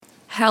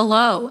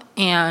Hello,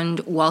 and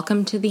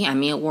welcome to the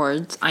Emmy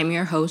Awards. I'm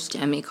your host,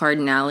 Emmy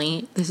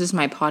Cardinale. This is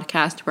my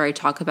podcast where I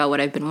talk about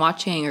what I've been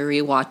watching or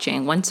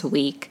rewatching once a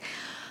week.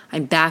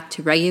 I'm back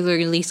to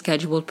regularly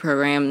scheduled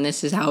program.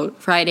 This is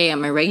out Friday at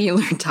my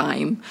regular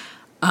time.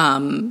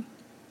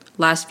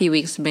 Last few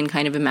weeks have been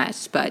kind of a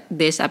mess, but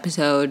this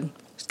episode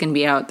is going to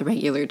be out at the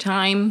regular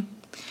time.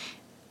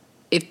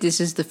 If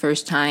this is the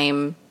first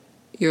time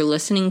you're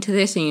listening to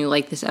this and you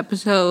like this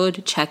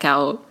episode, check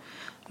out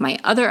my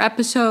other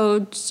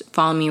episodes.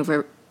 Follow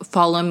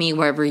me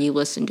wherever you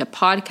listen to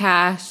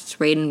podcasts,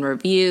 rate and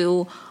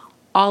review,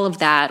 all of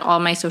that. All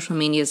my social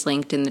media is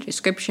linked in the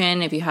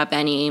description. If you have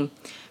any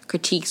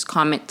critiques,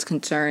 comments,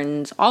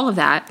 concerns, all of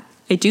that.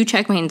 I do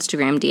check my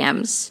Instagram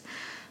DMs.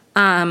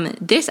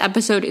 This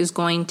episode is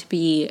going to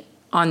be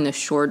on the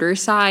shorter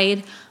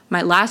side.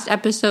 My last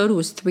episode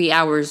was 3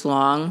 hours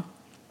long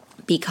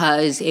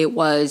because it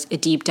was a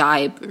deep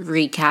dive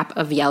recap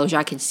of Yellow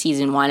Jackets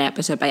Season 1,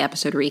 episode by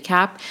episode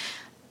recap.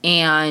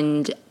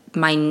 And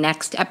my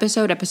next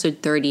episode, episode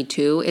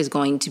 32, is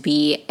going to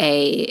be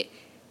a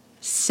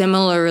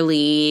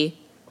similarly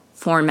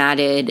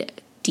formatted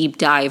deep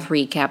dive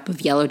recap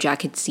of Yellow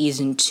Jackets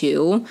Season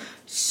 2.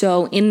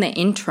 So in the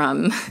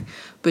interim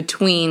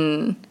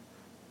between,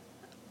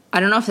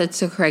 I don't know if that's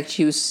the correct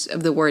use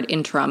of the word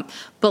interim,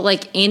 but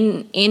like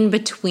in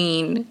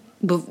between,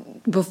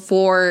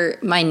 before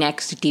my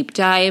next deep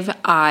dive,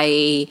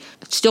 I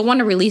still want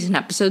to release an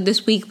episode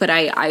this week, but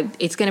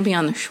it's going to be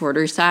on the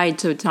shorter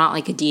side, so it's not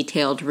like a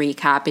detailed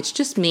recap. It's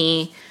just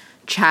me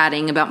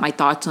chatting about my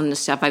thoughts on the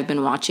stuff I've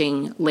been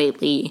watching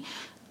lately,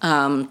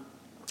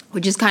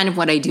 which is kind of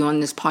what I do on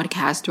this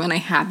podcast when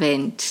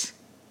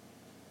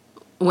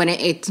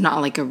it's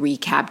not like a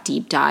recap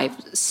deep dive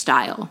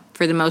style.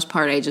 For the most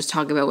part, I just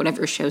talk about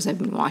whatever shows I've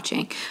been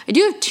watching. I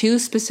do have 2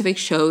 specific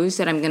shows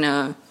that I'm going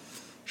to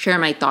share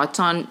my thoughts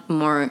on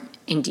more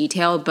in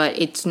detail, but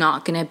it's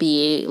not going to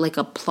be like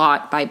a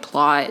plot by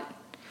plot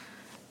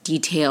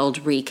detailed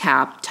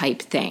recap type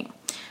thing.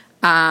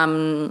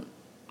 All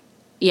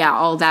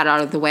that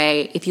out of the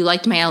way. If you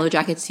liked my Yellow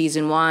Jackets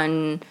Season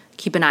 1,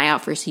 keep an eye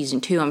out for Season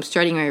 2. I'm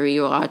starting my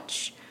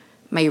rewatch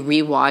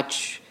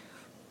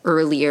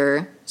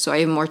earlier, so I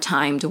have more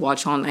time to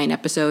watch all 9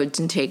 episodes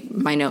and take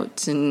my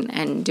notes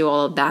and do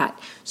all of that.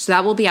 So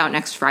that will be out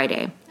next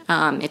Friday.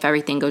 If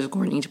everything goes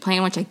according to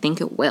plan, which I think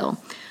it will.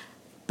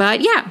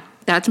 But yeah,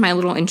 that's my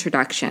little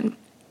introduction.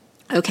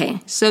 Okay,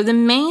 so the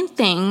main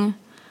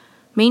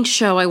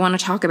show I want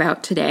to talk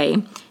about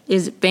today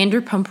is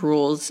Vanderpump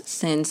Rules,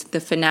 since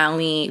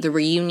the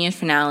reunion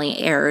finale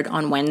aired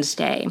on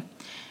Wednesday.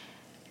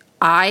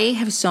 I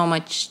have so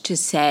much to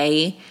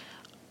say,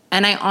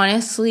 and I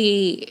was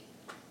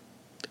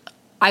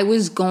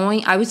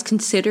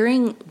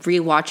considering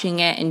rewatching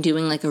it and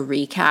doing like a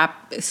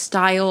recap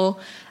style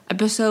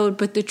episode,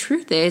 but the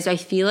truth is I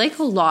feel like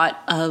a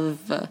lot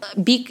of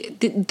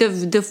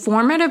the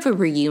format of a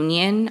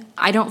reunion,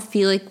 I don't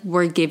feel like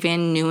we're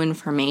given new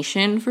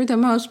information for the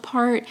most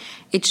part.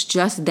 It's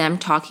just them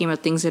talking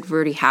about things that have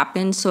already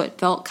happened, so it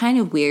felt kind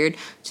of weird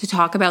to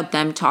talk about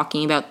them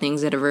talking about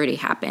things that have already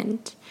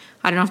happened.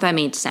 I don't know if that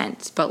made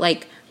sense, but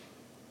like,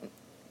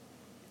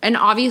 and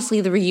obviously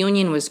the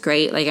reunion was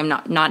great. Like, I'm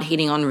not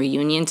hating on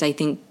reunions. I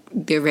think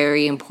they're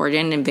very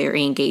important and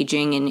very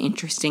engaging and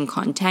interesting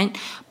content.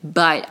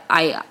 But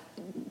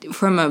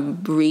from a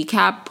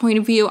recap point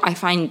of view, I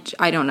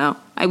don't know.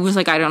 I was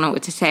like, I don't know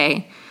what to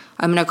say.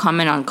 I'm going to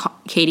comment on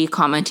Katie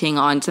commenting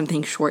on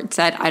something Short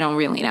said. I don't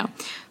really know.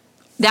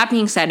 That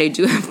being said, I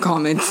do have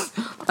comments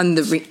on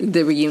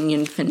the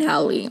reunion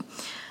finale.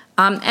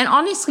 And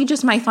honestly,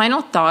 just my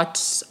final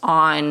thoughts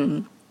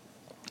on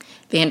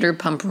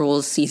Vanderpump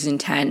Rules Season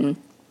 10.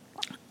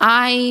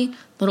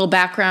 Little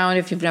background,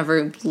 if you've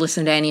never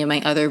listened to any of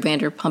my other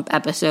Vanderpump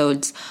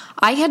episodes,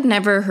 I had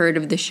never heard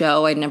of the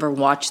show. I'd never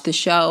watched the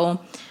show.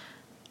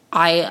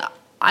 I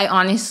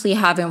honestly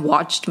haven't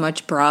watched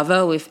much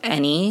Bravo, if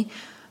any.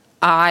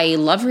 I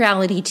love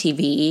reality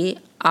TV.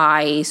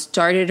 I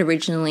started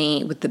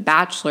originally with The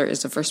Bachelor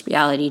as the first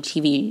reality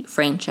TV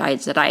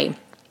franchise that I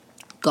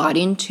got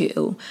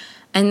into.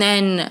 And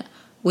then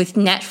with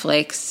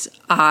Netflix,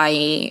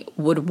 I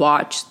would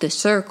watch The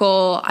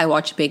Circle. I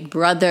watched Big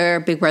Brother.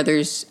 Big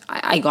Brother's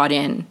I got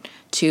in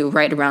to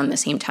right around the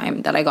same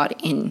time that I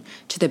got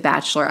into The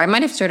Bachelor. I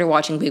might have started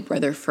watching Big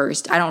Brother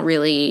first. I don't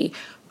really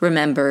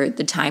remember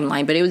the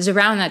timeline, but it was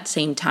around that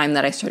same time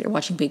that I started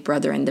watching Big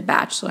Brother and The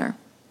Bachelor.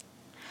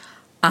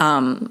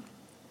 And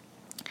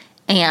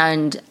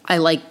I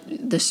like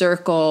The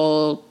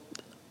Circle.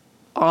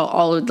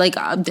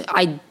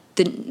 I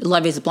did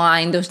Love Is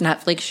Blind. Those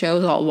Netflix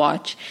shows I'll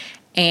watch.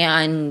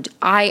 And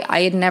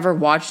I had never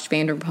watched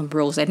Vanderpump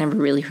Rules. I'd never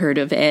really heard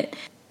of it.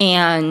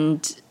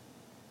 And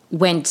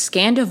when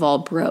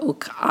Scandival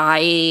broke,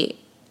 I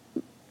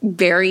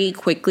very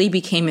quickly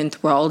became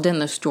enthralled in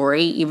the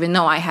story, even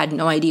though I had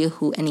no idea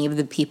who any of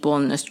the people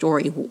in the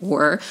story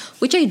were,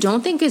 which I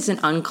don't think is an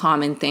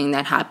uncommon thing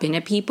that happened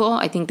to people.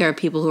 I think there are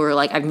people who are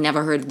like, I've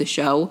never heard of the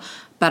show,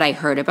 but I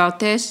heard about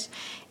this.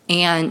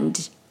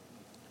 And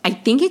I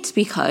think it's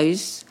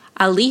because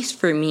at least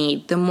for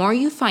me, the more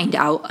you find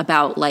out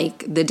about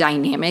like the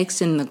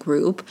dynamics in the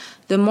group,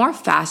 the more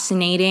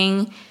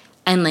fascinating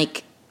and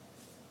like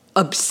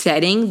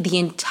upsetting the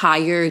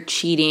entire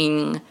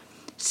cheating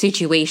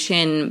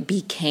situation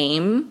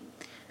became,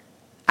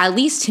 at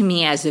least to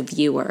me as a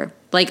viewer.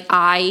 Like,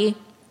 I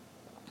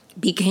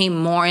became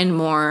more and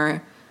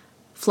more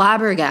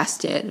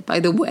flabbergasted by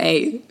the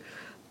way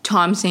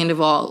Tom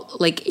Sandoval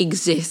like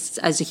exists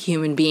as a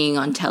human being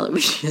on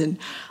television.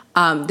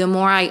 The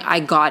more I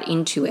got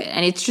into it,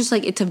 and it's just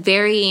like, it's a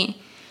very,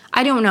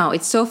 I don't know,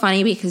 it's so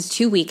funny because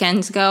 2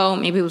 weekends ago,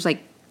 maybe it was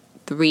like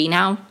 3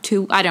 now,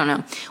 2, I don't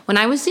know, when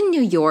I was in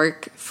New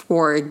York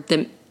for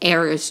the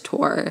Eras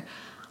tour,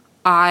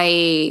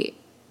 my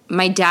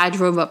dad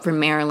drove up from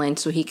Maryland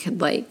so he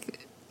could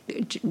like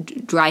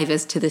drive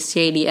us to the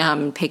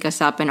stadium, pick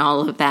us up and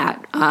all of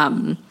that,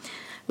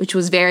 which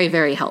was very,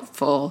 very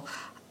helpful.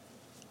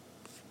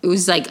 It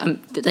was like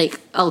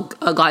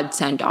a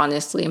godsend,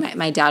 honestly.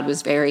 My dad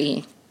was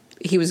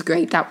he was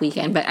great that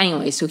weekend. But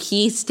anyway, so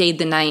he stayed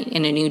the night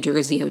in a New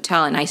Jersey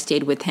hotel, and I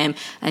stayed with him.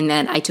 And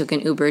then I took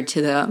an Uber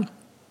to the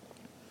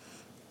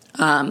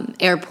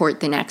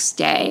airport the next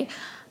day.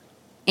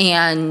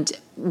 And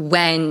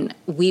when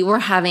we were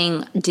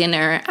having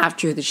dinner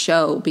after the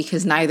show,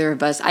 because neither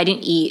of us, I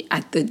didn't eat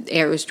at the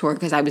Eras tour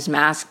because I was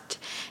masked.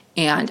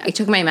 And I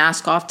took my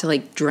mask off to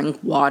like drink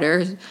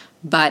water,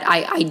 but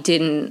I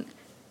didn't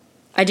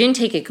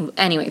take it.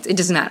 Anyways, it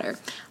doesn't matter.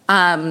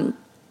 And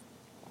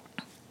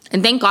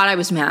thank God I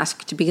was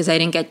masked because I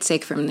didn't get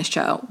sick from the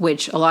show,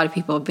 which a lot of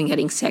people have been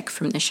getting sick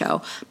from the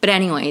show. But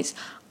anyways,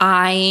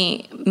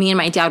 me and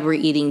my dad were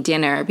eating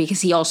dinner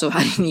because he also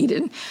hadn't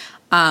eaten.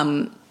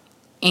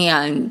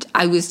 And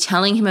I was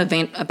telling him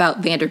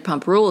about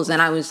Vanderpump Rules,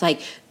 and I was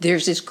like,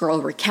 there's this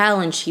girl, Raquel,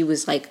 and she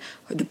was like,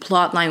 the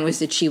plot line was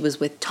that she was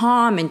with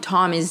Tom, and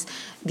Tom is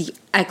the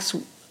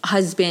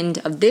ex-husband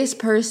of this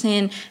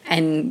person,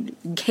 and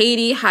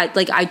Katie had,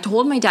 like, I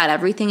told my dad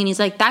everything, and he's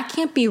like, that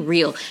can't be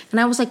real. And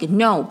I was like,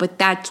 no, but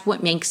that's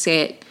what makes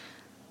it,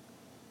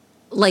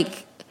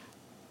 like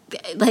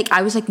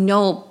I was like,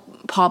 no,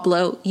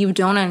 Pablo, you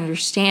don't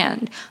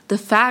understand. The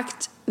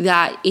fact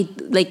that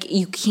it, like,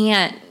 you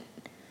can't,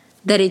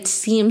 that it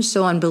seems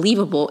so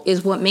unbelievable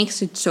is what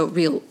makes it so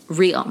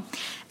real.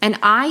 And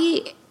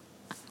I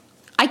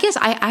guess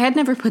I had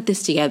never put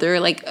this together.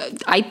 Like,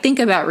 I think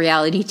about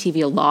reality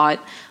TV a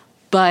lot,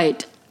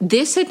 but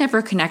this had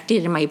never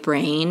connected in my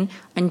brain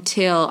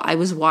until I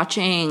was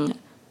watching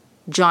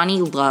Johnny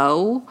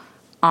Lowe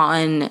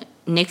on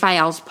Nick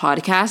Viall's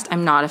podcast.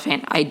 I'm not a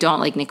fan. I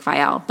don't like Nick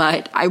Viall,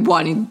 but I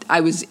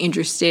was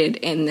interested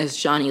in this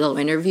Johnny Lowe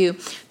interview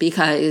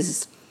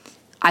because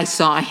I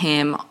saw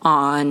him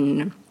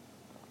on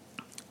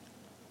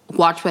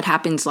Watch What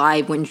Happens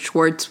Live when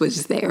Schwartz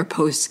was there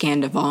post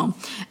Scandival,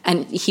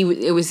 and he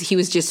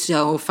was just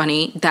so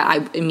funny that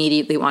I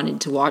immediately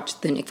wanted to watch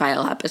the Nick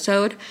Viall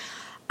episode.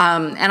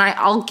 And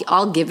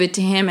I'll give it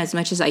to him, as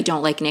much as I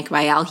don't like Nick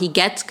Viall. He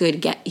gets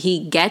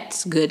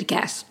good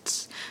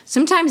guests.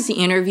 Sometimes the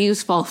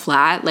interviews fall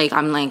flat. Like,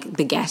 I'm like,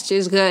 the guest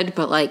is good,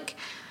 but like,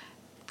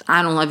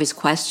 I don't love his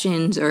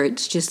questions, or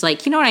it's just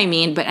like, you know what I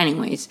mean? But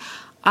anyways,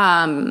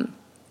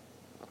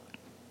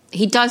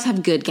 he does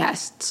have good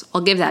guests.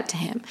 I'll give that to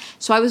him.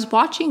 So I was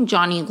watching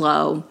Johnny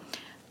Lowe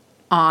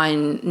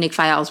on Nick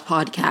Viall's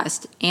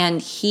podcast,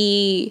 and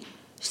he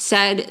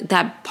said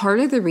that part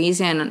of the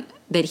reason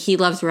that he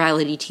loves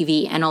reality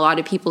TV, and a lot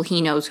of people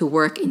he knows who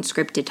work in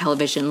scripted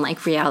television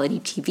like reality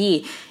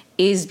TV,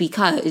 is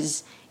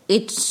because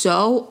it's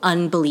so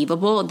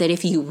unbelievable that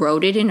if you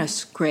wrote it in a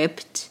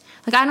script,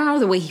 like, I don't know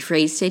the way he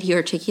phrased it, he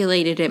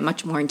articulated it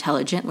much more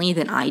intelligently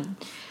than I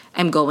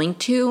am going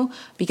to,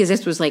 because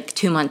this was like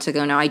 2 months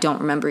ago now. I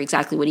don't remember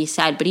exactly what he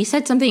said, but he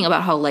said something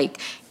about how, like,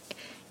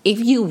 if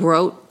you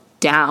wrote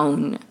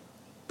down,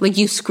 like,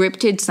 you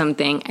scripted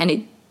something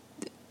and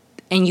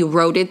you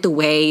wrote it the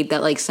way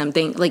that, like,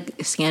 something like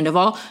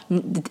Scandival,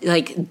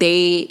 like,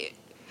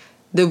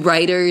 the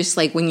writers,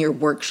 like, when you're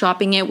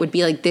workshopping it, would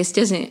be like, this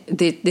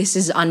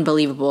is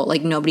unbelievable,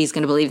 like, nobody's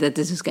gonna believe that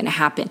this is gonna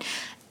happen.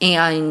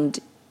 And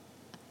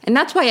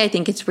that's why I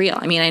think it's real.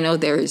 I mean, I know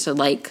there's a,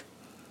 like,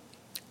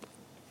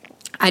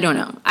 I don't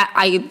know.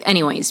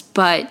 Anyways,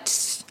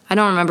 but I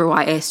don't remember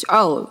why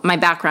my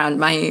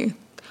background,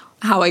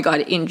 how I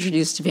got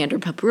introduced to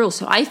Vanderpump Rules.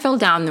 So I fell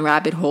down the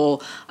rabbit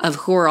hole of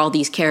who are all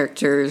these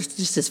characters,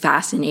 just as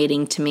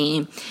fascinating to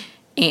me.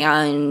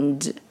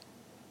 And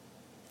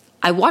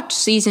I watched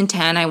season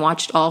 10. I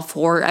watched all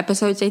 4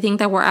 episodes, I think,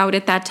 that were out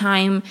at that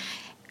time.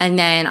 And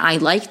then I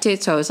liked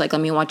it, so I was like,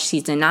 let me watch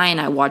season 9.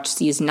 I watched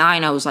season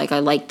 9. I was like, I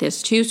like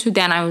this too. So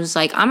then I was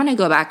like, I'm going to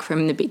go back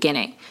from the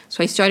beginning.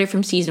 So I started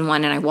from season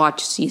 1, and I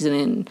watched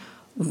season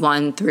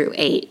 1 through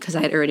 8, because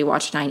I had already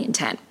watched 9 and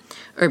 10,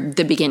 or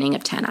the beginning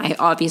of 10. I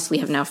obviously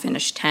have now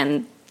finished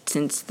 10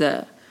 since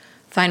the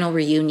final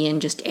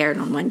reunion just aired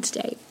on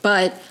Wednesday.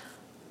 But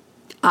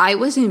I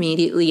was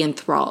immediately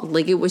enthralled.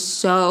 Like, it was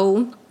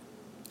so...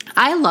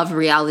 I love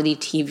reality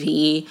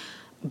TV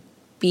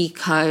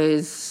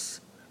because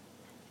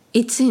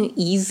it's an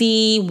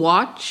easy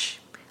watch.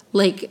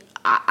 Like,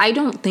 I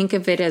don't think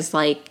of it as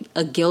like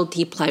a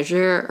guilty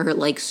pleasure or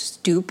like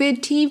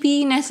stupid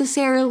TV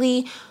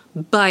necessarily,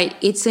 but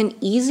it's an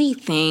easy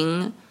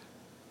thing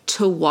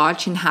to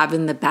watch and have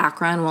in the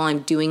background while I'm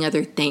doing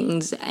other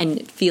things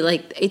and feel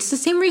like it's the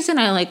same reason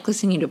I like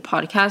listening to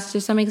podcasts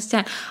to some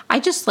extent. I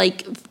just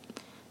like,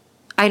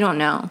 I don't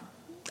know.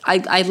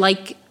 I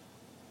like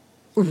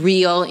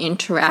real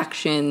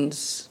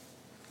interactions,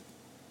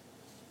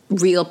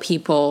 real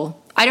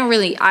people.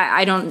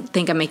 I don't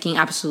think I'm making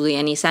absolutely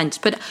any sense,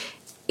 but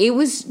it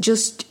was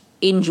just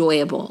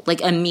enjoyable.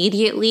 Like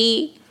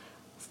immediately,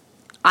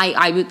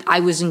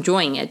 I was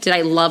enjoying it. Did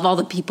I love all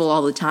the people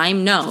all the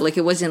time? No, like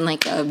it wasn't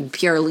like a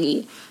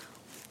purely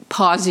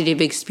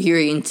positive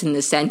experience in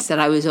the sense that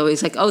I was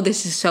always like, oh,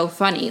 this is so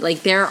funny.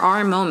 Like there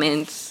are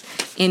moments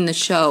in the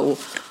show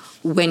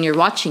when you're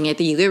watching it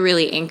that you get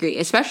really angry,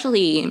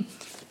 especially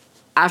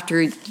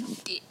after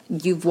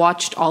you've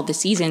watched all the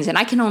seasons. And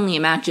I can only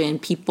imagine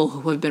people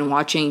who have been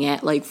watching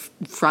it like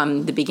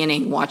from the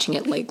beginning, watching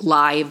it like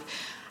live,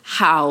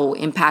 how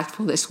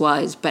impactful this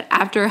was. But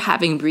after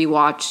having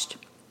rewatched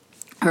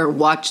or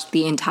watched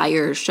the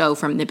entire show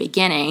from the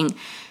beginning,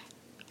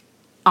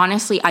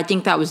 honestly, I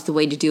think that was the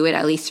way to do it,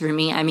 at least for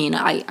me. I mean,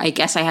 I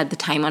guess I had the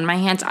time on my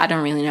hands. I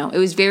don't really know. It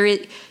was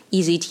very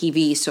easy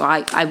TV, so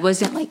I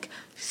wasn't like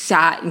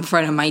sat in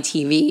front of my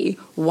TV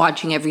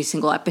watching every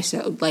single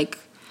episode. Like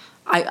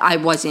I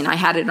wasn't. I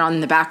had it on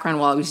in the background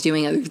while I was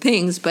doing other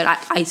things, but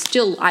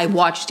I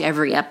watched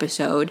every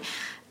episode,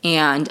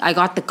 and I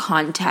got the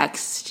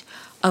context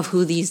of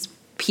who these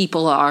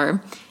people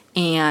are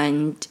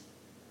and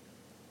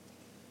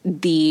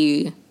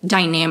the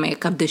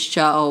dynamic of the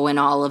show and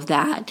all of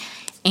that.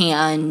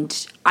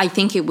 And I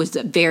think it was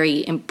a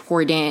very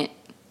important,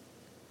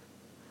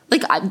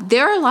 like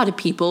there are a lot of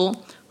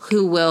people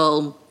who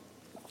will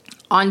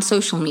on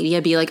social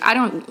media be like, I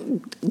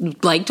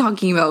don't like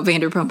talking about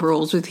Vanderpump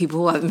Rules with people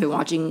who haven't been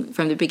watching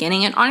from the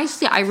beginning. And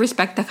honestly, I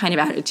respect that kind of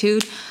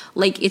attitude.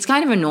 Like, it's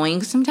kind of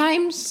annoying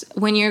sometimes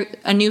when you're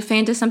a new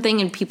fan to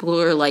something and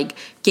people are like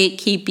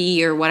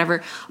gatekeepy or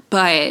whatever.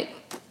 But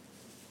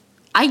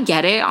I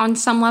get it on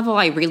some level,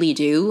 I really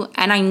do.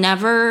 And I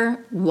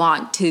never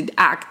want to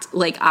act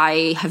like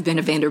I have been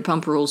a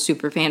Vanderpump Rules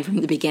super fan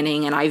from the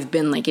beginning and I've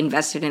been like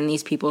invested in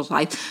these people's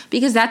lives,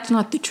 because that's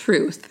not the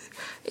truth.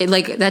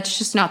 That's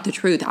just not the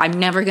truth. I'm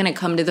never going to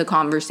come to the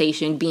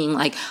conversation being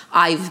like,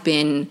 I've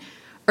been,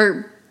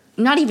 or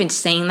not even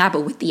saying that,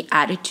 but with the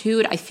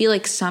attitude. I feel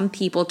like some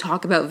people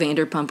talk about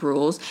Vanderpump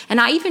Rules, and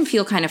I even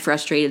feel kind of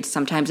frustrated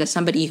sometimes as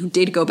somebody who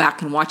did go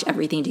back and watch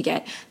everything to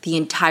get the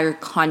entire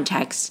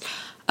context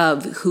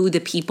of who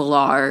the people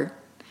are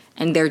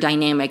and their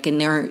dynamic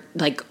and their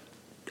like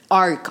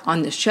arc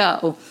on the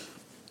show.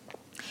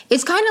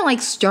 It's kind of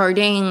like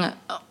starting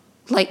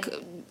like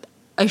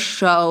a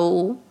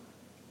show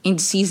in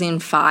season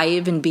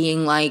 5 and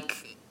being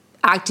like,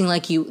 acting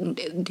like you,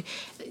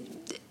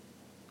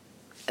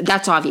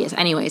 that's obvious.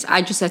 Anyways,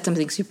 I just said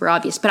something super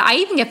obvious. But I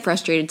even get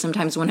frustrated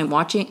sometimes when I'm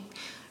watching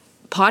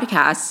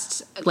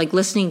podcasts, like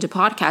listening to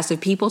podcasts of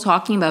people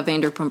talking about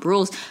Vanderpump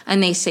Rules,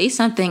 and they say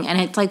something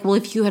and it's like, well,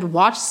 if you had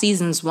watched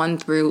seasons 1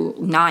 through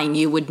 9,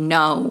 you would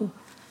know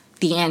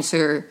the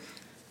answer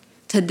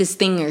to this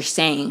thing you're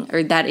saying,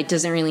 or that it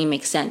doesn't really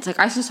make sense. Like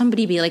I saw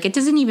somebody be like, it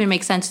doesn't even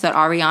make sense that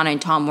Ariana and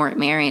Tom weren't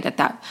married at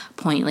that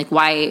point. Like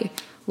why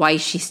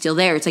is she still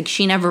there? It's like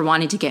she never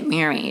wanted to get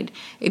married.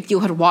 If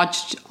you had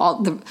watched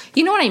all the,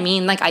 you know what I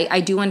mean? Like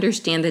I do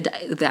understand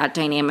that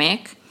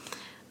dynamic.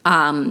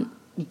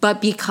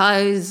 But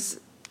because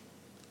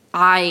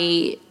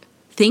I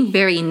think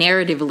very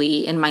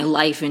narratively in my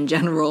life in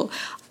general,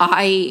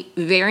 I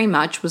very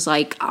much was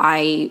like,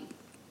 I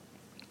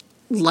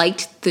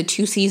liked the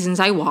 2 seasons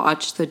I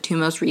watched, the 2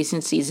 most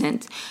recent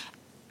seasons,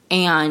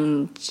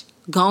 and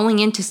going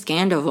into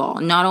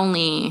Scandoval, not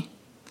only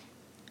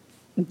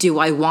do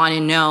I want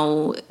to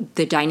know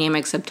the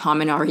dynamics of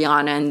Tom and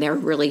Ariana and their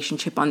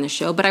relationship on the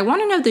show, but I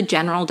want to know the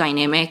general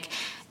dynamic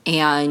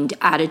and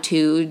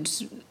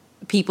attitudes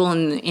people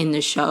in the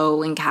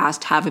show and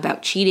cast have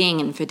about cheating,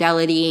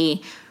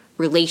 infidelity,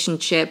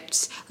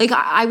 relationships. Like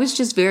I was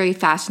just very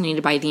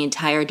fascinated by the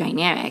entire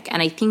dynamic.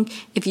 And I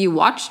think if you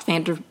watched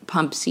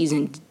Vanderpump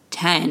season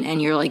 10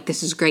 and you're like,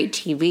 this is great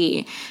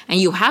TV, and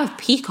you have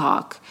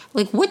Peacock,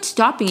 like what's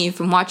stopping you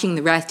from watching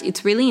the rest?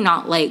 It's really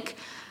not like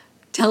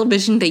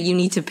television that you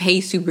need to pay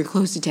super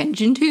close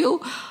attention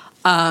to.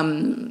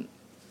 And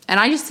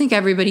I just think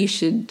everybody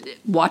should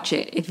watch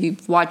it. If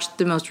you've watched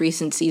the most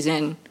recent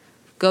season,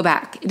 go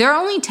back. There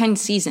are only 10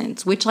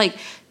 seasons, which like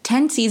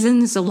 10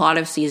 seasons is a lot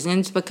of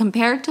seasons, but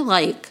compared to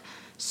like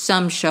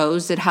some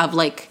shows that have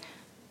like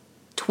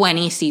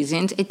 20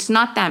 seasons, it's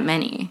not that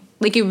many.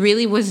 Like it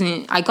really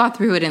wasn't, I got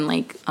through it in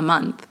like a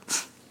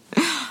month.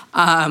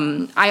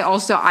 I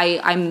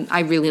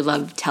really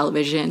love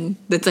television.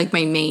 That's like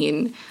my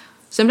main.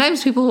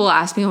 Sometimes people will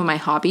ask me what my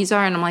hobbies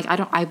are, and I'm like,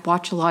 I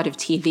watch a lot of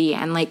TV,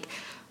 and like,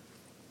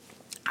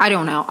 I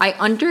don't know. I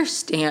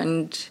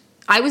understand.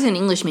 I was an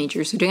English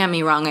major, so don't get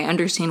me wrong. I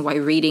understand why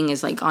reading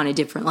is like on a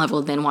different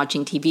level than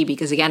watching TV,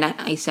 because again,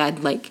 I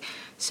said like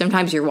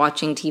sometimes you're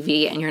watching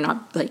TV and you're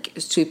not like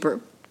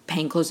super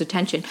paying close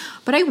attention.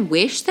 But I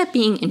wish that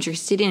being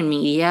interested in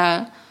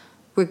media,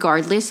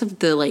 regardless of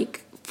the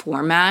like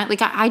format,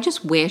 like I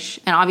just wish,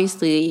 and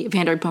obviously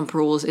Vanderpump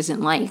Rules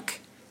isn't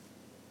like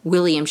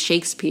William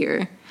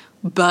Shakespeare,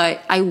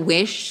 but I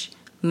wish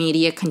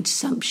media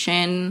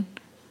consumption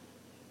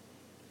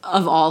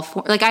of all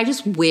forms, like I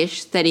just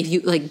wish that if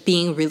you like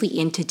being really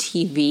into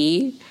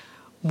TV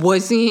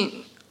wasn't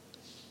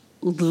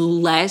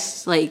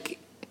less like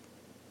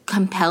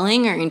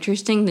compelling or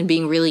interesting than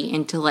being really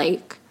into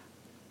like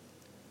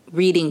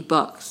reading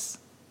books.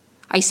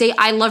 I say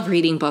I love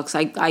reading books.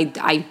 I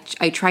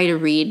try to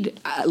read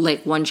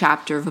like one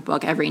chapter of a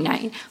book every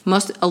night.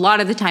 A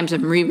lot of the times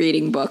I'm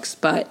rereading books,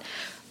 but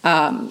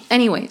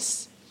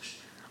anyways,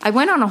 I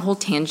went on a whole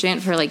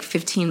tangent for like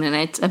 15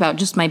 minutes about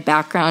just my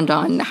background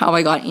on how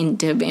I got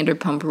into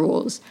Vanderpump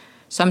Rules.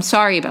 So I'm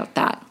sorry about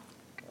that.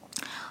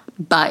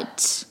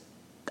 But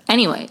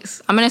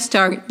anyways, I'm going to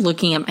start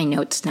looking at my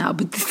notes now.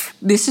 But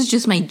this is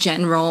just my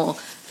general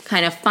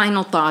kind of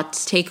final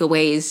thoughts,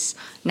 takeaways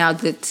now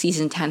that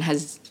season 10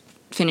 has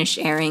finished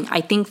airing.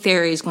 I think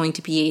there is going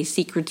to be a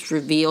Secrets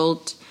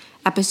Revealed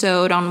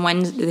episode on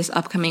this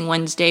upcoming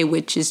Wednesday,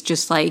 which is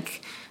just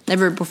like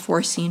never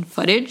before seen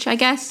footage, I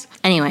guess.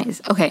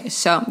 Anyways, okay,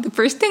 so the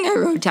first thing I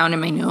wrote down in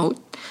my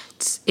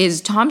notes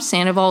is Tom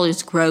Sandoval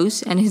is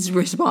gross, and his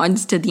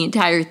response to the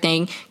entire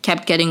thing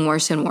kept getting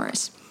worse and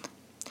worse.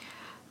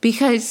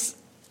 Because,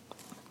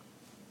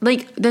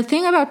 like, the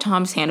thing about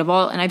Tom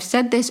Sandoval, and I've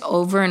said this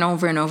over and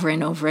over and over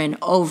and over and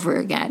over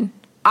again,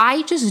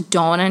 I just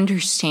don't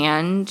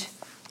understand,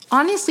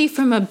 honestly,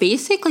 from a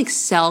basic, like,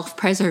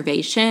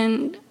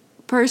 self-preservation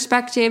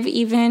perspective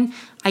even,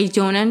 I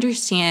don't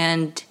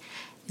understand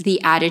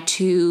the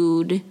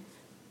attitude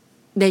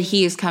that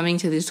he is coming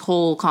to this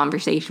whole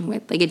conversation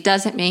with. Like, it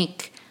doesn't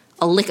make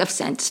a lick of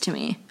sense to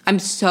me. I'm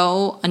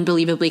so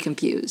unbelievably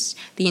confused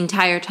the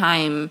entire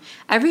time.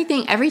 Every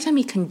time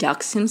he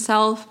conducts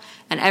himself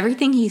and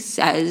everything he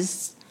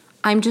says,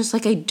 I'm just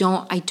like, I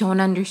don't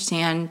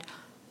understand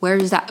where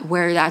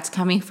that's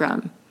coming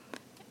from.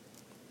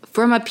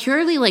 From a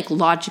purely like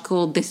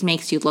logical, this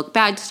makes you look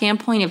bad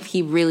standpoint, if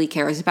he really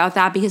cares about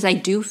that, because I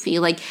do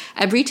feel like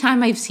every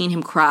time I've seen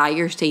him cry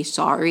or say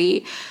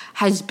sorry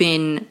has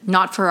been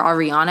not for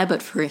Ariana,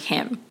 but for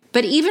him.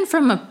 But even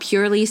from a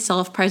purely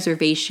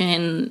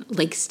self-preservation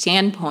like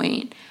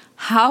standpoint,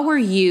 how are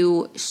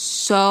you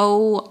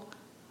so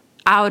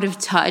out of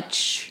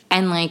touch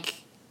and like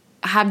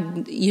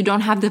you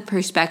don't have the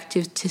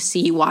perspective to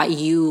see why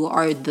you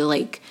are the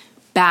like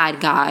bad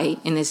guy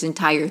in this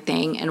entire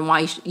thing and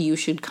why you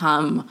should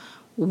come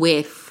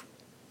with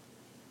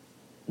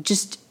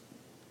just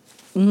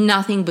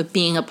nothing but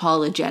being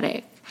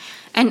apologetic.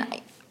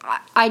 And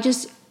I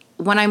just,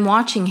 when I'm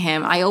watching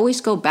him, I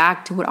always go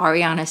back to what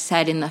Ariana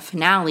said in the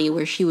finale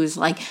where she was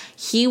like,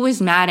 he was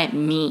mad at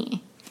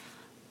me.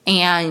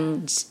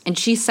 And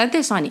she said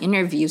this on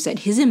interviews that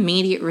his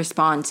immediate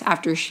response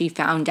after she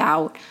found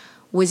out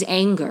was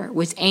anger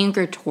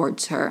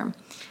towards her.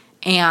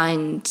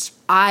 And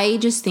I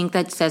just think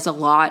that says a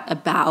lot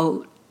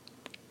about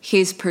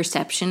his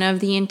perception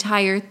of the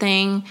entire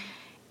thing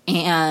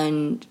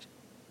and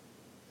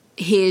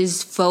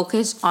his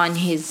focus on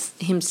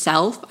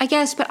himself, I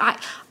guess. But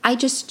I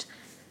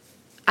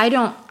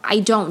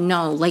don't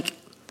know. Like,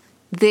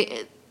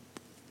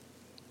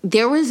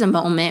 there was a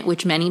moment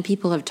which many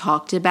people have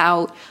talked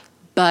about,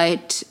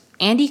 but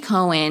Andy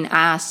Cohen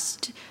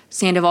asked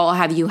Sandoval,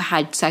 have you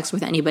had sex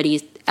with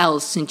anybody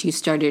else since you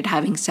started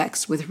having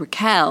sex with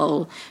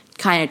Raquel,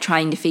 kind of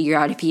trying to figure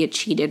out if he had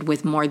cheated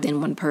with more than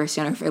one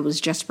person or if it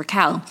was just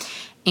Raquel.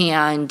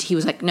 And he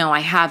was like, no, I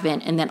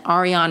haven't. And then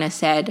Ariana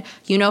said,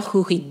 you know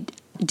who he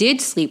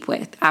did sleep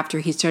with after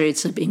he started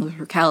sleeping with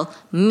Raquel?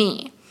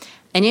 Me.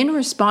 And in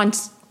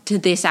response to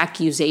this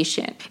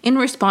accusation, in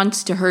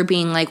response to her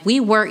being like, we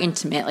were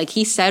intimate, like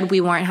he said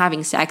we weren't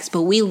having sex,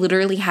 but we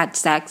literally had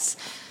sex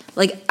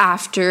like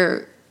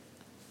after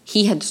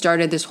he had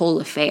started this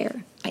whole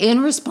affair.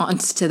 In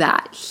response to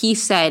that, he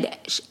said,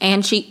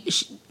 and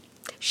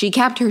she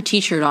kept her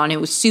t-shirt on, it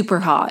was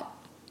super hot,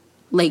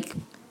 like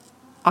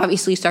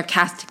obviously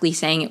sarcastically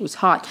saying it was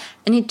hot.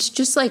 And it's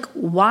just like,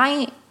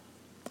 why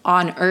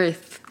on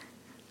earth?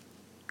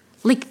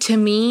 Like, to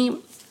me,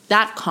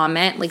 that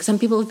comment, like some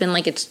people have been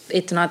like,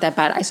 it's not that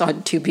bad. I saw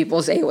 2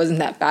 people say it wasn't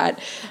that bad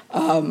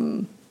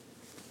in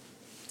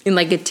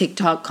like a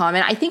TikTok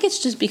comment. I think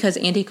it's just because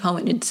Andy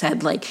Cohen had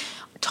said like,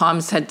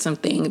 Tom said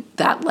something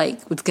that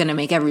like was going to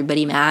make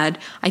everybody mad.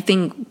 I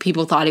think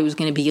people thought it was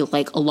going to be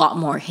like a lot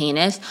more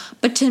heinous.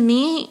 But to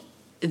me,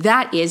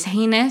 that is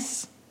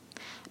heinous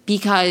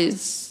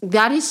because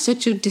that is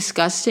such a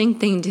disgusting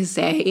thing to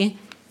say.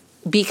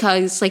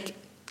 Because like,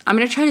 I'm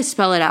going to try to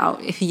spell it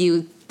out if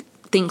you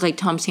think like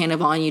Tom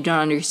Sandoval and you don't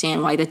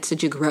understand why that's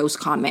such a gross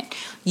comment.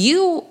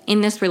 You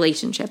in this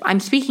relationship, I'm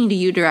speaking to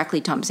you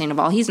directly, Tom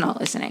Sandoval. He's not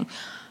listening.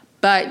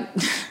 But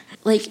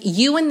like,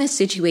 you in this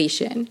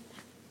situation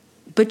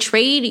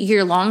betrayed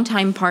your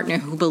longtime partner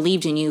who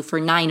believed in you for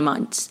 9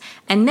 months.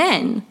 And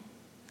then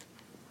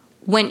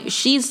when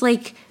she's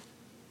like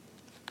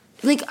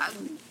like,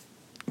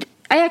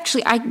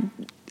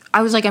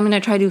 I was like, I'm going to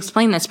try to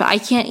explain this, but I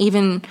can't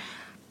even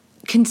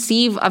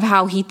conceive of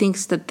how he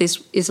thinks that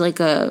this is like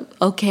a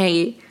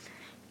okay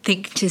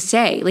thing to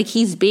say. Like,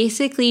 he's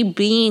basically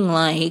being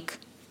like,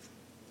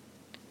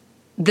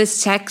 the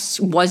sex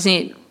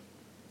wasn't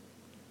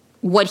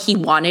what he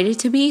wanted it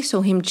to be,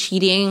 so him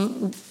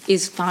cheating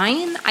is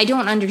fine. I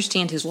don't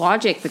understand his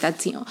logic, but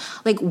that's,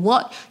 like,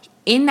 what,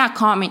 in that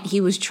comment,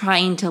 he was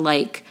trying to,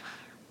 like,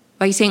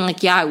 by saying,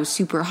 like, yeah, it was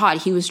super hot,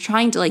 he was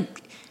trying to,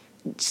 like,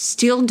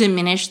 still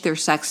diminish their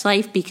sex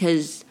life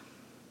because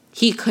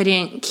he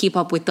couldn't keep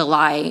up with the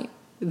lie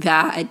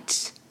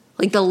that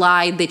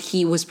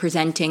he was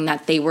presenting,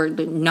 that they were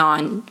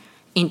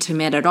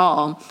non-intimate at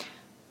all,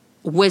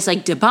 was,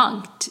 like,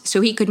 debunked.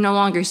 So he could no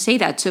longer say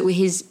that. So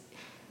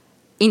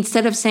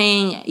instead of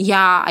saying,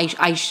 yeah,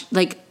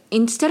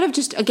 instead of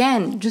just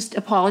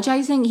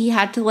apologizing, he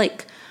had to,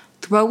 like,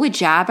 throw a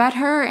jab at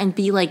her and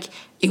be like,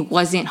 it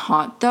wasn't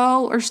hot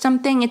though, or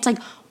something. It's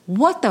like,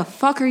 what the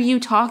fuck are you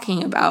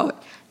talking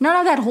about? None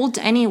of that holds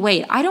any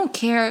weight. I don't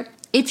care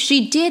if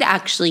she did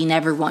actually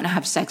never want to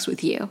have sex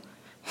with you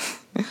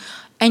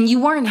and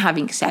you weren't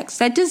having sex.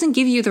 That doesn't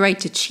give you the right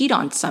to cheat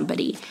on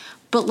somebody.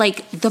 But,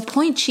 like, the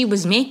point she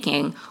was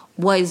making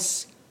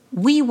was,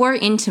 we were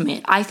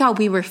intimate. I thought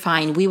we were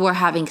fine. We were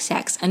having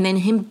sex. And then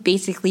him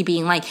basically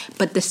being like,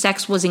 but the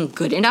sex wasn't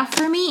good enough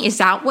for me? Is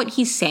that what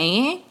he's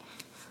saying?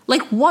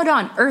 Like, what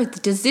on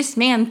earth does this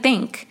man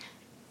think?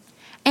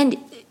 And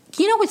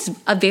you know what's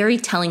a very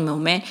telling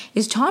moment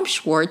is Tom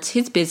Schwartz,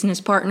 his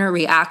business partner,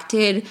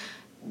 reacted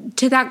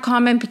to that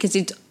comment because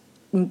it's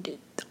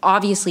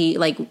obviously,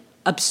 like,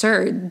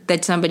 absurd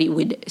that somebody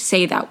would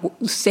say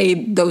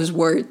those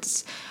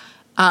words.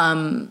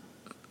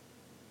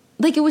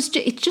 Like,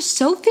 it's just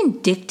so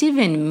vindictive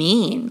and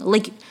mean.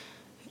 Like,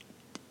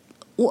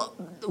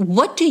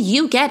 what do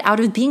you get out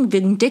of being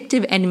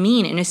vindictive and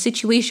mean in a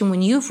situation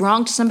when you've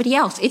wronged somebody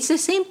else? It's the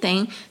same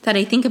thing that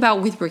I think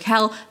about with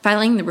Raquel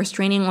filing the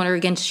restraining order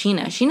against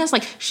Sheena. Sheena's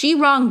like, she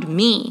wronged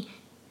me,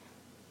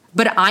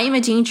 but I am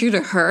a danger to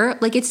her.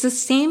 Like, it's the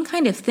same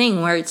kind of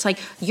thing where it's like,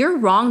 you're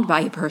wronged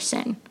by a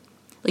person.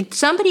 Like,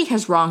 somebody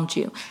has wronged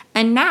you.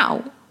 And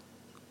now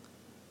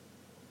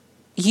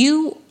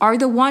you are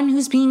the one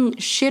who's being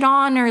shit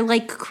on or,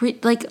 like,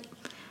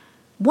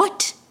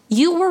 what?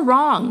 You were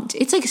wronged.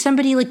 It's like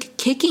somebody, like,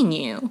 kicking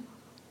you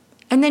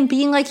and then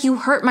being like, you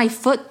hurt my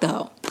foot,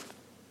 though.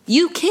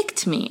 You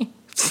kicked me.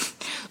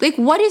 Like,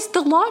 what is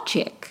the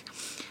logic?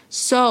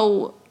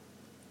 So,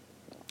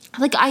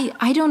 like,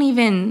 I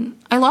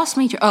lost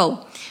my...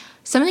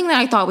 something that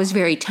I thought was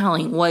very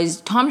telling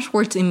was Tom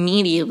Schwartz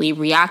immediately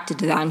reacted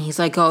to that, and he's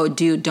like, oh,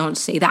 dude, don't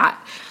say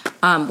that.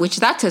 Which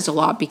that says a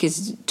lot,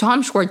 because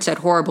Tom Schwartz said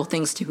horrible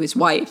things to his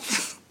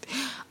wife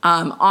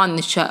on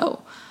the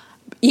show.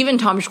 Even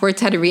Tom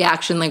Schwartz had a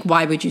reaction like,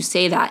 why would you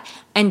say that?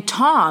 And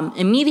Tom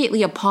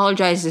immediately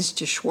apologizes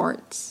to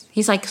Schwartz.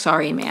 He's like,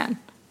 sorry, man.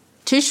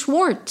 To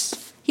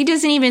Schwartz. He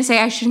doesn't even say,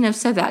 I shouldn't have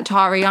said that to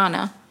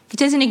Ariana. He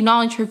doesn't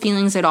acknowledge her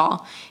feelings at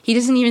all. He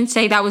doesn't even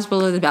say that was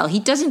below the belt. He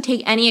doesn't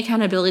take any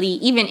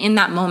accountability, even in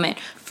that moment,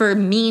 for a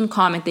mean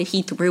comment that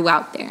he threw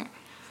out there.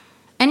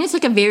 And it's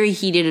like a very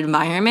heated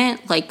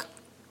environment. Like,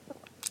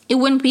 it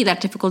wouldn't be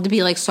that difficult to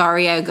be like,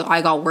 sorry, I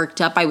got worked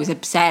up. I was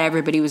upset.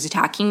 Everybody was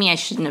attacking me. I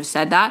shouldn't have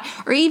said that.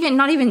 Or even,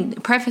 not even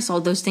preface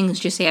all those things.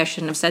 Just say, I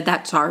shouldn't have said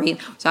that. Sorry,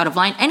 it was out of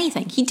line.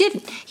 Anything. He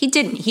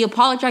didn't. He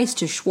apologized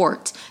to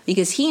Schwartz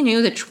because he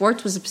knew that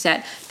Schwartz was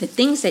upset. The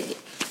things that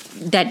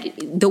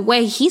the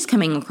way he's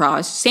coming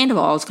across,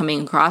 Sandoval is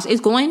coming across,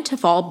 is going to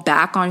fall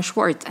back on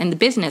Schwartz and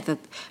the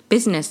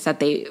business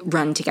that they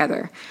run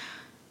together.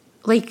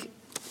 Like,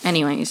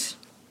 anyways.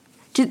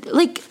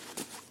 Like,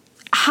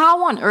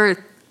 how on earth?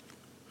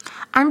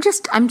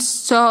 I'm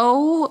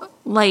so,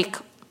 like,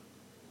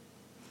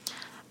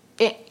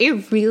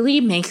 it really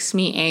makes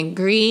me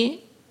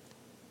angry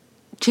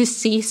to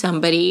see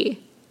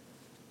somebody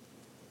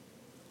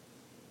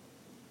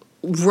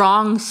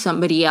wrong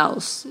somebody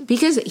else,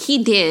 because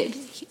he did,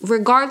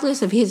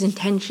 regardless of his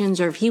intentions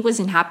or if he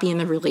wasn't happy in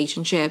the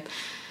relationship.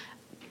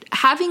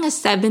 Having a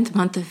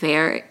 7th-month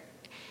affair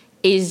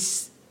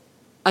is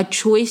a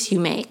choice you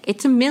make.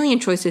 It's a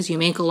million choices you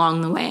make along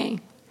the way.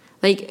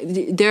 Like,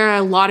 there are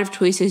a lot of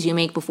choices you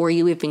make before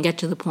you even get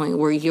to the point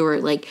where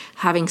you're, like,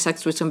 having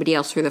sex with somebody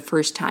else for the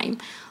first time,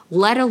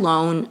 let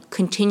alone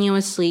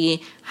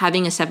continuously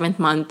having a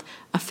 7th-month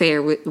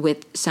affair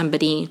with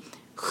somebody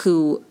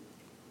who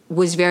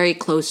was very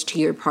close to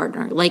your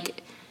partner.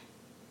 Like,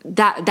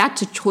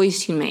 that's a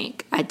choice you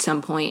make at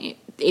some point.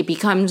 It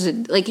becomes,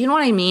 like, you know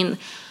what I mean?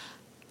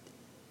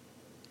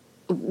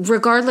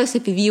 Regardless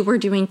if you were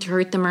doing to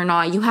hurt them or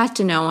not, you had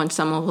to know on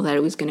some level that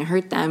it was going to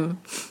hurt them.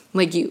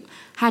 Like, you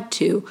had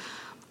to.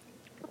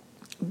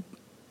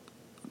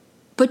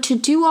 But to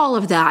do all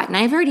of that, and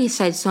I've already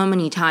said so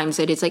many times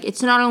that it's like,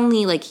 it's not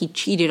only like he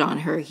cheated on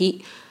her,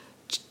 he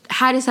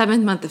had a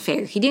 7th-month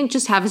affair. He didn't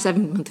just have a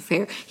 7th-month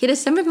affair. He had a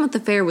 7th-month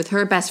affair with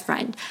her best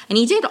friend. And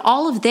he did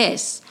all of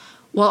this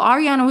Well,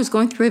 Ariana was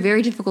going through a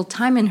very difficult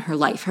time in her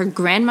life. Her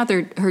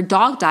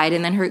dog died,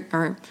 and then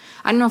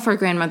I don't know if her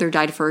grandmother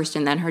died first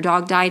and then her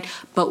dog died,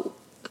 but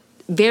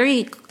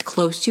very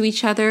close to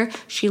each other.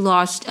 She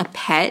lost a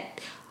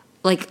pet,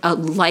 like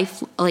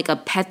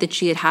a pet that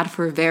she had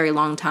for a very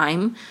long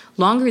time,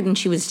 longer than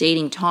she was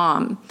dating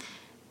Tom,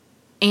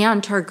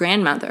 and her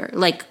grandmother,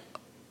 like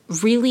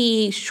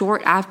really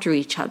short after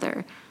each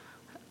other.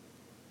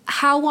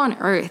 How on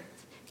earth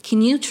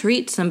can you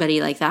treat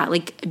somebody like that?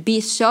 Like,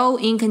 be so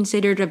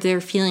inconsiderate of their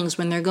feelings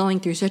when they're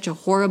going through such a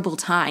horrible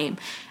time.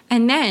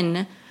 And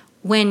then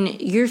when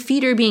your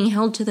feet are being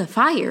held to the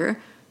fire,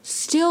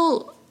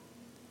 still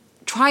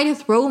try to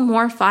throw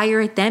more fire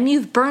at them.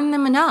 You've burned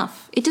them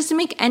enough. It doesn't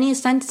make any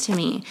sense to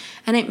me.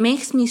 And it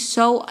makes me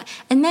so...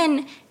 And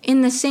then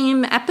in the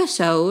same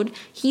episode,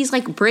 he's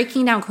like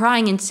breaking down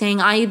crying and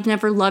saying, I've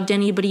never loved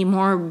anybody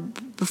more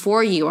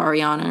before you,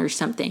 Ariana, or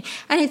something.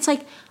 And it's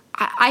like...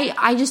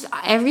 I just,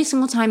 every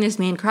single time this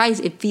man cries,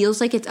 it feels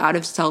like it's out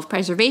of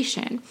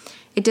self-preservation.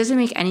 It doesn't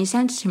make any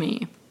sense to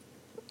me.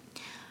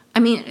 I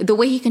mean, the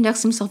way he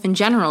conducts himself in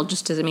general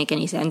just doesn't make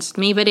any sense to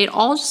me, but it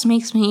all just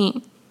makes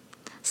me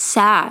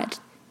sad.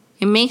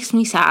 It makes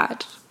me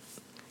sad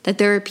that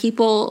there are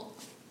people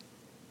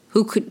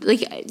who could,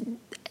 like,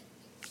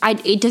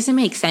 it doesn't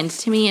make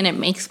sense to me, and it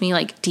makes me,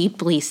 like,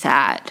 deeply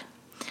sad.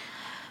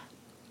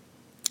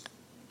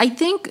 I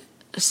think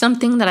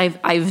something that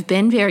I've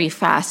been very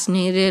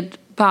fascinated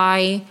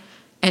by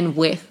and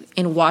with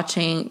in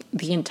watching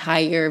the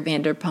entire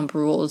Vanderpump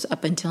Rules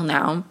up until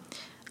now,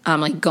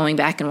 like going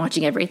back and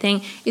watching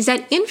everything, is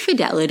that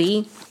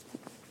infidelity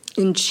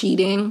and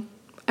cheating,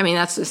 I mean,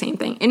 that's the same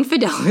thing.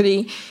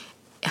 Infidelity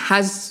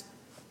has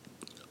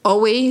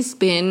always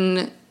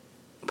been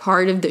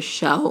part of the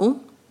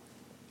show.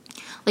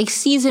 Like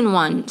season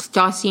 1,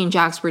 Stassi and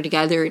Jax were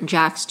together, and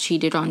Jax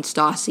cheated on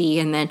Stassi,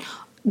 and then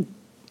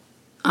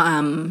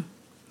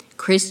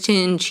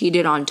Kristen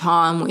cheated on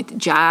Tom with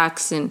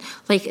Jax, and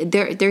like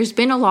there's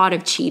been a lot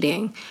of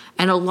cheating,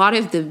 and a lot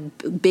of the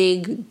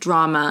big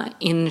drama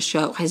in the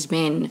show has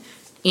been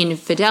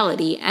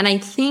infidelity. And I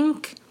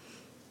think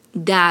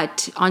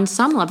that on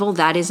some level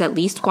that is at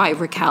least why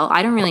Raquel,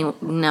 I don't really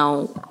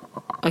know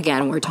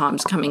again where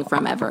Tom's coming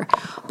from ever,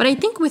 but I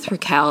think with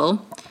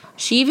Raquel,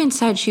 she even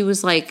said she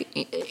was like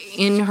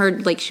in her,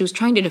 like she was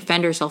trying to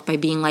defend herself by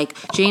being like,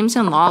 James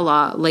and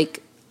Lala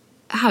like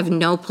have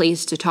no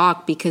place to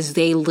talk because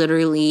they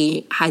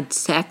literally had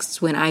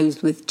sex when I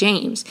was with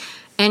James.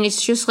 And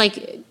it's just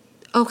like,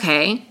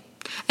 okay.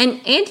 And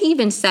he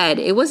even said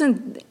it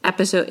wasn't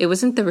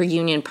the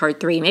reunion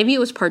part 3. Maybe it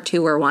was part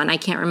 2 or 1. I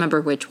can't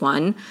remember which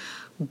one.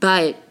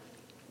 But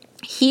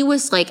he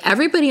was like,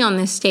 everybody on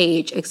this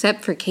stage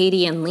except for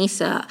Katie and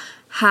Lisa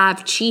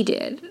have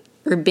cheated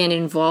or been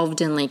involved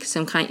in like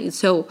some kind.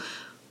 So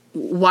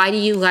why do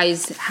you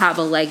guys have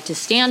a leg to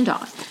stand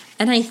on?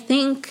 And I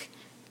think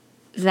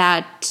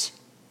that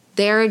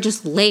there are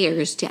just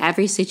layers to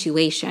every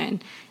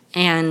situation,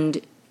 and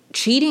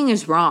cheating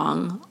is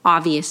wrong.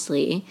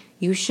 Obviously,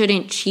 you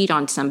shouldn't cheat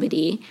on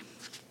somebody.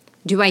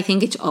 Do I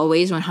think it's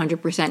always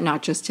 100%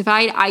 not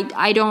justified?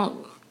 I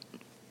don't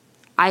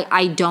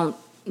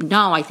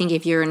know. I think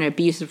if you're in an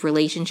abusive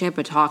relationship,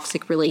 a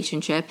toxic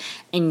relationship,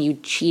 and you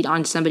cheat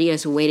on somebody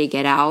as a way to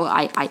get out,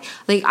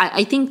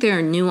 I think there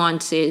are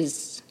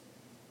nuances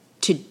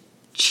to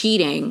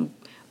cheating,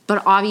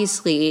 but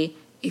obviously,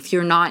 if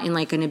you're not in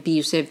like an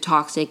abusive,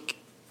 toxic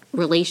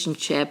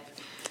relationship,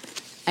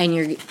 and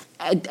you're,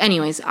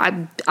 anyways,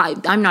 I'm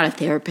not a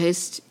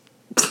therapist.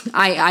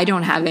 I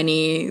don't have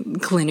any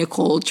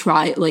clinical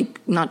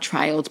not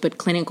trials, but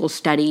clinical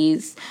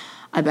studies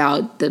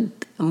about the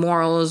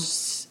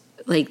morals,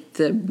 like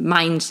the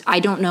minds.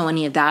 I don't know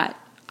any of that.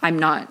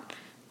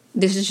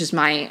 This is just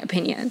my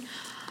opinion,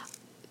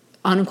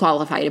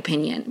 unqualified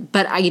opinion.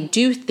 But I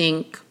do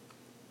think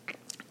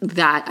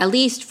that, at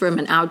least from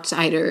an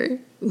outsider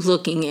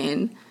looking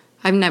in,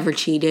 I've never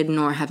cheated,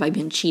 nor have I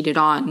been cheated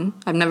on.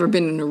 I've never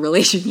been in a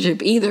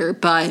relationship either,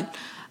 but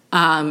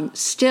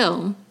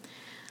still,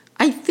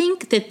 I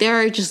think that there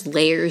are just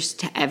layers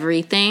to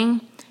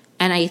everything,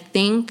 and I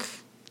think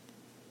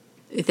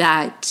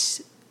that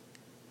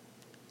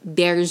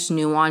there's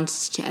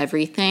nuance to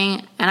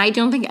everything, and I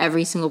don't think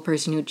every single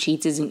person who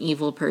cheats is an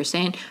evil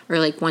person, or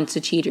like once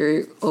a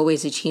cheater,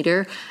 always a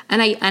cheater.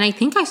 And I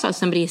think I saw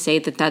somebody say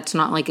that that's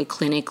not like a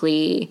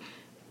clinically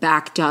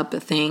backed up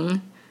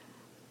thing.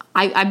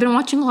 I've been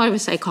watching a lot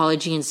of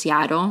Psychology in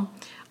Seattle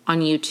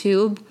on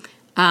YouTube.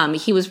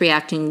 He was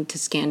reacting to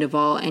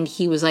Scandival, and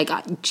he was like,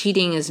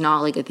 cheating is not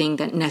like a thing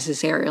that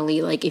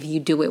necessarily, like, if you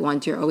do it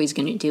once, you're always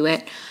going to do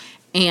it.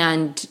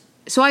 And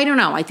so I don't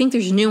know. I think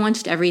there's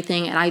nuance to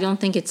everything, and I don't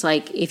think it's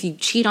like if you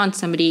cheat on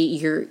somebody,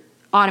 you're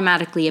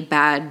automatically a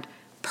bad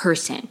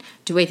person.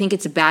 Do I think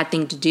it's a bad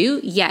thing to do?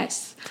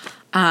 Yes.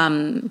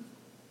 But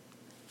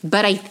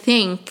I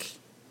think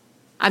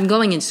I'm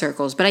going in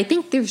circles, but I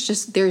think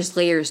there's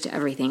layers to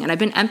everything. And I've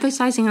been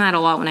emphasizing that a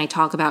lot when I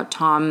talk about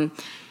Tom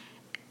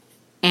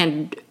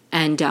and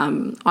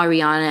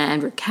Ariana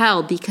and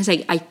Raquel, because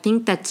I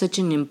think that's such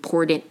an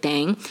important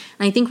thing.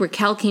 And I think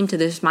Raquel came to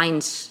this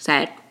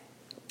mindset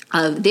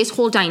of this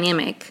whole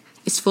dynamic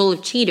is full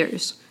of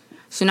cheaters.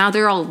 So now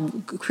they're all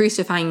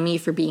crucifying me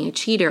for being a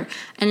cheater.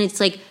 And it's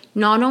like,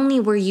 not only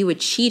were you a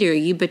cheater,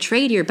 you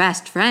betrayed your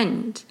best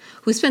friend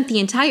who spent the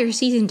entire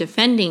season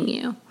defending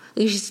you.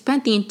 Like, she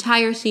spent the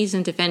entire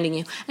season defending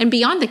you. And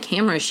beyond the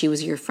camera, she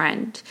was your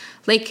friend.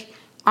 Like,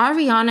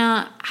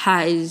 Ariana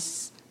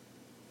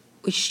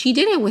she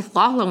did it with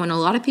Lala when a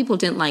lot of people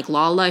didn't like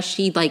Lala.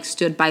 She, like,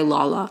 stood by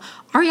Lala.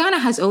 Ariana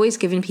has always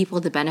given people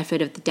the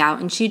benefit of the doubt,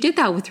 and she did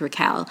that with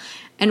Raquel.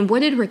 And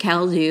what did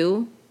Raquel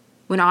do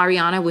when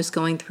Ariana was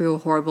going through a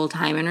horrible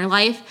time in her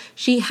life?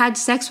 She had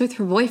sex with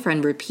her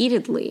boyfriend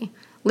repeatedly.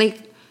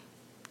 Like,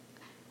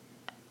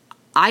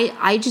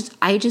 I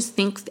just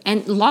think,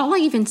 and Lala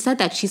even said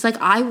that. She's like,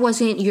 I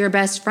wasn't your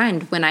best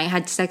friend when I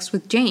had sex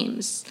with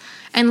James.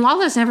 And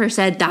Lala's never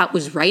said that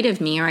was right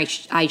of me, or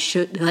I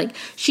should, like,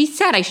 she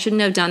said I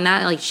shouldn't have done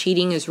that, like,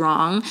 cheating is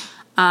wrong.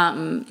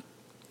 That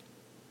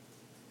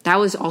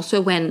was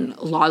also when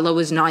Lala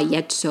was not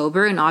yet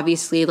sober, and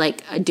obviously,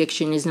 like,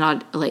 addiction is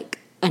not, like,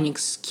 an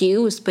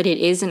excuse, but it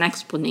is an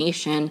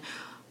explanation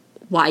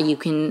why you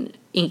can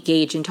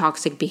engage in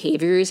toxic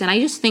behaviors. And I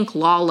just think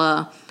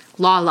Lala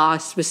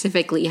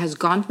specifically has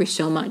gone through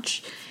so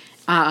much.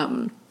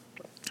 And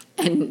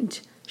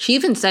she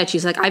even said,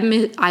 she's like,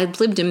 I've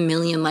lived a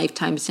million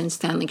lifetimes since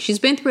then. Like, she's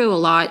been through a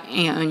lot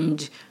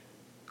and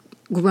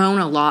grown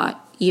a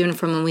lot, even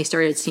from when we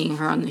started seeing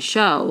her on the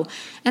show.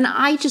 And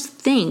I just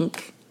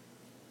think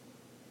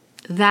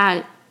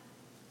that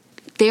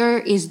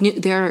there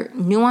are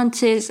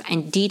nuances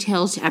and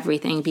details to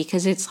everything,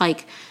 because it's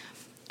like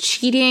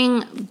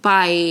cheating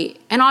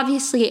and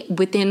obviously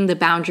within the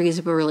boundaries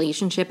of a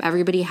relationship,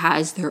 everybody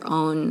has their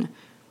own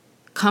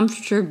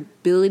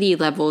comfortability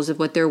levels of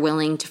what they're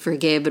willing to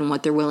forgive and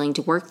what they're willing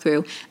to work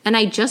through. And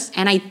I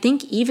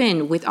think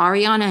even with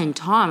Ariana and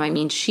Tom, I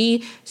mean,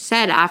 she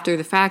said after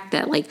the fact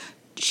that, like,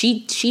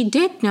 she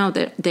did know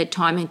that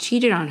Tom had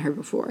cheated on her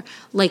before.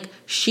 Like,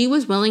 she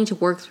was willing to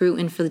work through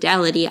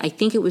infidelity. I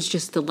think it was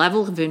just the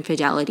level of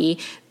infidelity,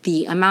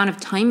 the amount of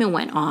time it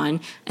went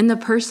on, and the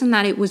person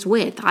that it was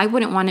with. I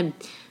wouldn't want to,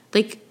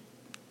 like,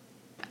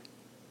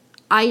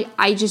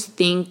 I just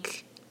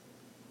think,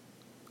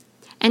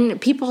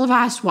 and people have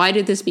asked, why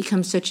did this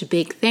become such a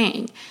big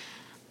thing?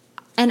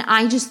 And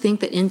I just think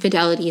that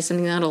infidelity is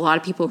something that a lot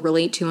of people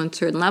relate to on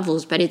certain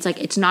levels, but it's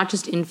like, it's not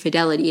just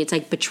infidelity, it's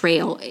like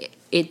betrayal.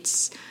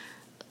 It's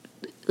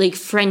like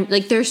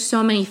there's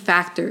so many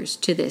factors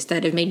to this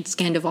that have made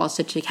Scandival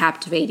such a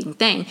captivating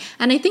thing.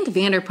 And I think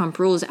Vanderpump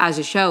Rules as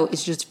a show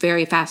is just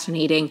very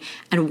fascinating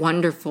and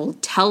wonderful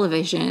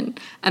television.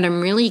 And I'm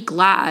really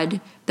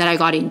glad that I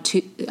got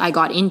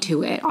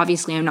into it.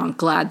 Obviously, I'm not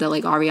glad that,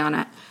 like,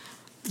 Ariana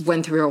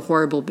went through a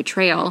horrible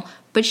betrayal,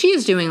 but she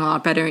is doing a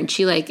lot better, and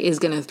she, like, is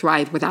going to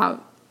thrive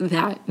without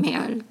that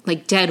man.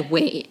 Like, dead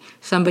weight.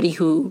 Somebody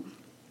who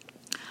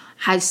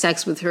has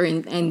sex with her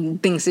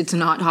and thinks it's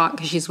not hot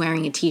because she's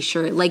wearing a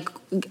t-shirt. Like,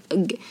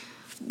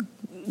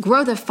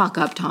 grow the fuck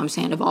up, Tom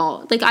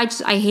Sandoval. Like, I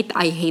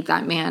hate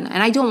that man.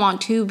 And I don't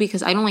want to,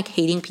 because I don't like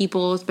hating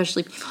people,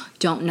 especially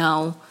don't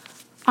know.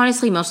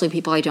 Honestly, mostly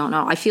people I don't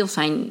know. I feel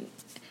fine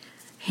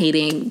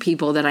hating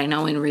people that I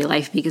know in real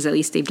life, because at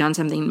least they've done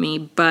something to me.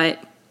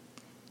 But,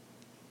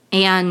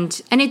 I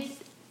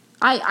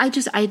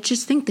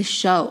just think the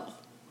show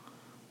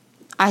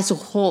as a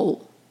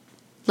whole,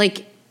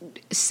 like,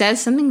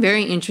 says something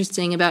very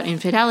interesting about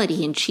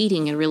infidelity and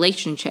cheating in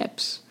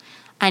relationships.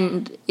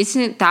 And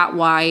isn't that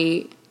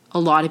why a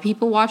lot of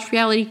people watch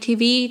reality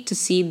TV, to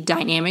see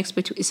dynamics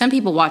between? Some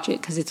people watch it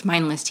because it's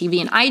mindless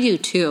TV, and I do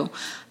too.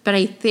 But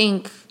I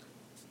think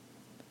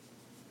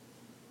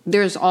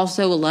there's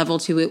also a level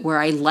to it where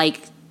I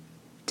like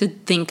to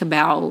think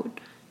about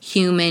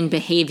human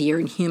behavior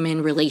and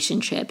human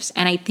relationships.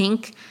 And I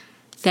think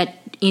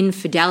that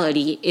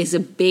infidelity is a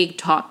big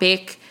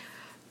topic,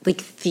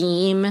 like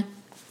theme,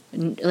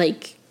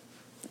 like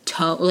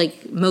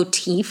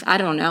motif, I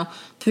don't know,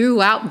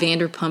 throughout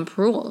Vanderpump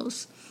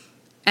Rules.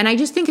 And I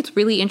just think it's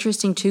really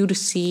interesting too to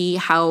see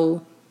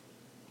how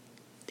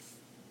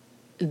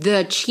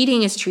the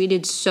cheating is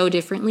treated so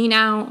differently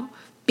now,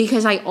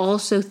 because I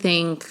also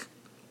think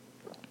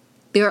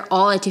they're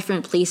all at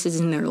different places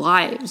in their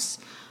lives.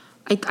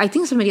 I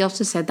think somebody else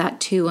has said that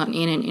too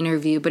in an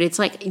interview, but it's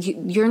like,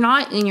 you're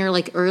not in your,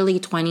 like, early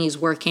 20s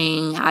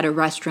working at a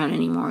restaurant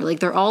anymore. Like,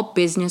 they're all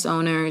business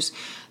owners.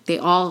 They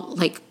all,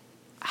 like,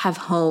 have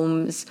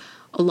homes.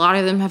 A lot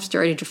of them have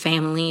started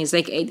families.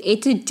 Like,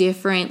 it's a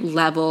different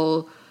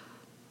level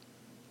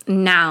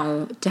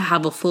now to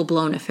have a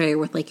full-blown affair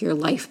with, like, your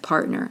life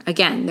partner.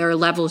 Again, there are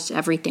levels to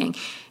everything.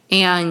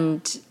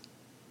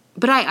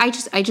 But I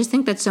just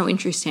think that's so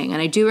interesting.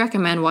 And I do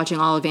recommend watching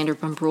all of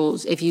Vanderpump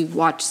Rules if you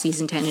watch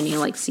season 10 and you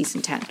like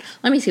season 10.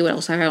 Let me see what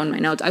else I have on my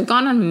notes. I've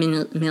gone on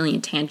a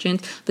million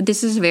tangents, but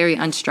this is a very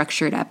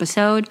unstructured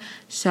episode.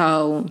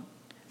 So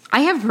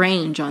I have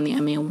range on the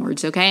Emmy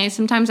Awards, okay?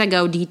 Sometimes I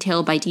go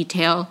detail by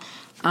detail.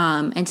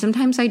 And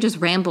sometimes I just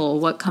ramble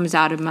what comes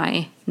out of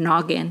my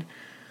noggin.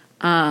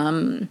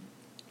 Something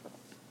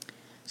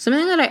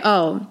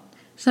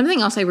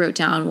else I wrote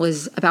down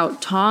was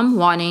about Tom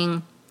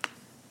wanting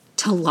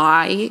to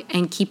lie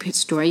and keep his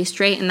story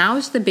straight. And that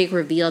was the big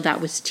reveal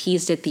that was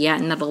teased at the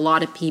end that a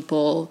lot of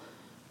people,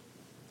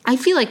 I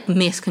feel like,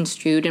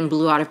 misconstrued and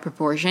blew out of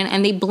proportion.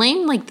 And they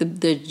blamed like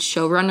the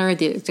showrunner,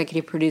 the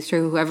executive producer,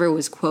 whoever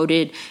was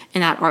quoted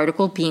in that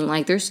article, being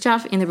like, there's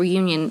stuff in the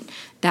reunion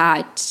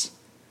that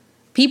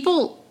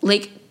people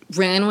like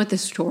ran with the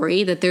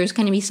story that there's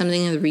going to be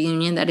something in the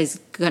reunion that is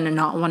going to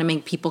not want to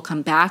make people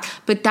come back.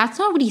 But that's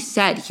not what he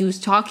said. He was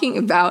talking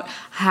about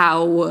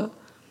how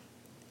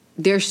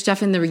there's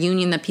stuff in the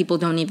reunion that people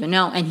don't even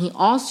know. And he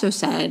also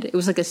said, it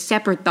was like a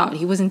separate thought.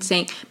 He wasn't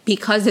saying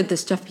because of the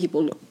stuff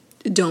people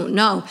don't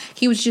know.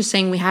 He was just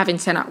saying we haven't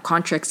sent out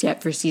contracts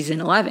yet for season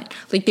 11.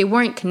 Like, they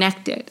weren't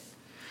connected.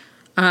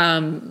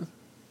 I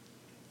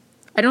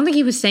don't think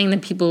he was saying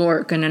that people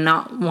were going to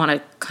not want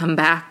to come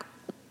back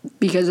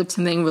because of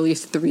something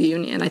released at the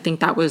reunion. I think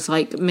that was,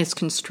 like,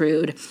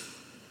 misconstrued.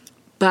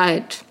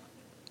 But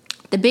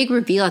the big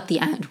reveal at the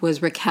end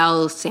was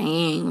Raquel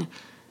saying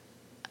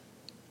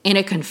in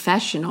a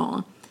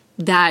confessional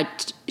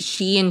that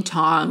she and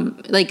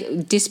Tom,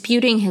 like,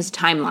 disputing his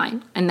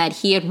timeline and that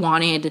he had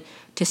wanted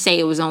to say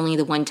it was only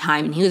the one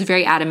time. And he was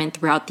very adamant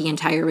throughout the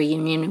entire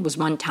reunion. It was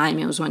one time,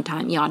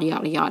 yada,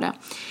 yada, yada.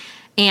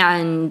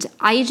 And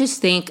I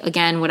just think,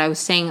 again, what I was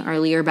saying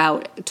earlier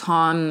about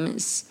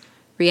Tom's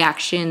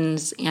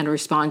reactions and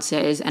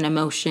responses and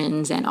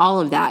emotions and all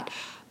of that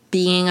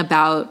being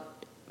about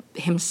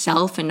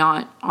himself and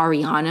not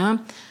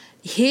Ariana,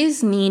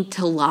 his need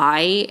to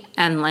lie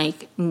and,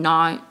 like,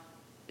 not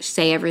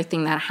say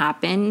everything that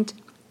happened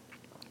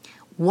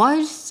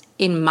was,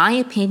 in my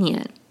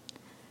opinion,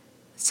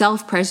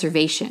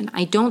 self-preservation.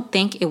 I don't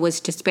think it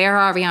was to spare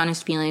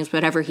Ariana's feelings,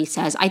 whatever he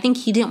says. I think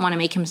he didn't want to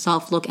make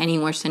himself look any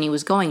worse than he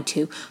was going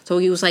to. So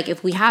he was like,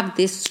 if we have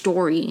this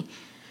story,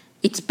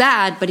 it's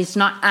bad, but it's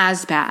not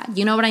as bad.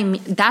 You know what I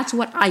mean? That's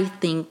what I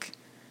think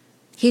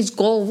his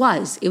goal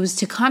was. It was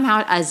to come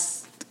out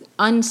as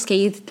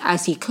unscathed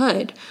as he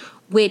could,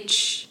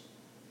 which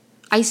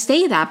I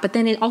say that, but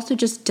then it also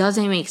just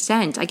doesn't make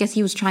sense. I guess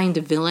he was trying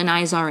to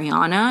villainize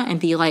Ariana and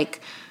be like,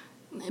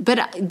 but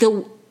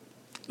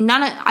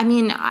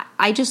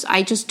I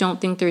just don't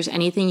think there's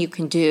anything you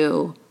can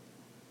do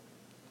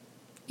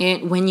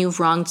when you've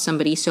wronged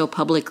somebody so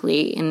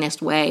publicly in this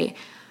way,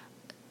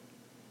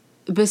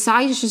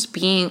 besides just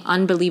being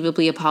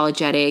unbelievably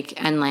apologetic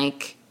and,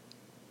 like,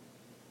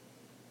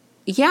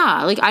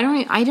 yeah, like,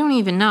 I don't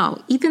even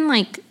know. Even,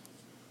 like,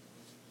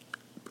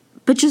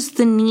 but just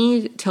the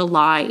need to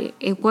lie.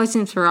 It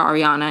wasn't for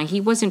Ariana.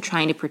 He wasn't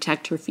trying to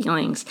protect her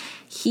feelings.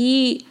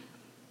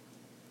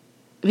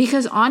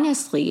 Because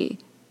honestly,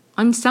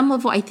 on some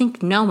level, I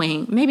think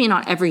knowing, maybe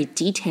not every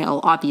detail,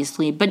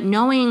 obviously, but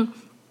knowing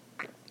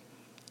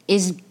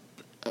is,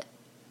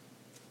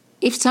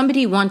 if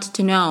somebody wants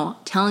to know,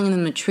 telling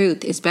them the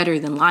truth is better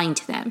than lying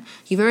to them.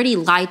 You've already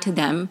lied to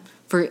them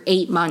for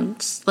 8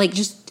 months. Like,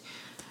 just,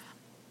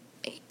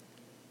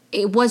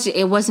 it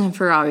wasn't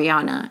for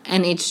Ariana.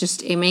 And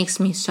it makes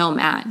me so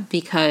mad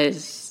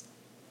because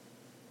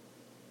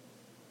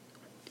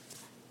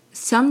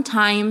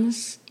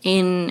sometimes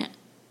in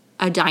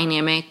a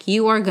dynamic,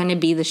 you are going to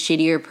be the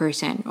shittier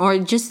person or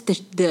just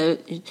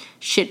the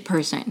shit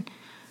person.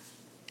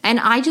 And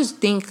I just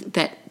think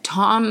that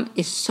Tom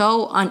is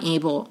so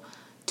unable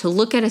to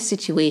look at a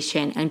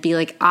situation and be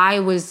like, I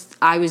was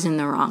in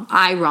the wrong.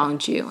 I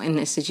wronged you in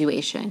this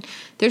situation.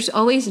 There's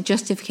always a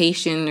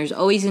justification. There's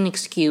always an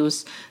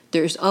excuse.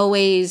 There's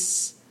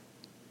always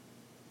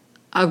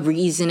a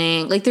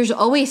reasoning. Like, there's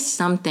always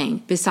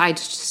something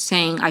besides just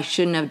saying, I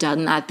shouldn't have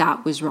done that.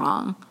 That was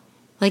wrong.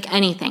 Like,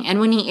 anything.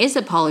 And when he is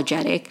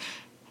apologetic,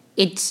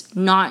 it's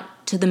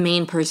not to the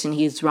main person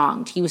he's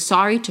wronged. He was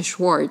sorry to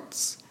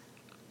Schwartz,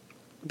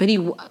 but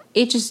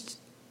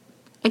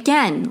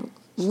again,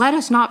 let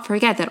us not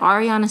forget that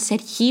Ariana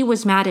said he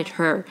was mad at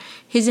her.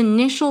 His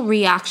initial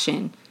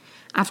reaction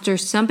after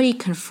somebody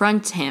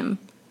confronts him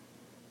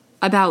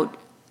about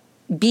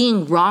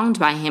being wronged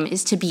by him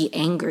is to be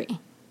angry.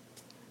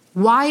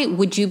 Why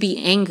would you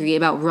be angry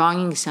about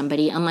wronging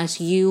somebody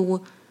unless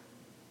you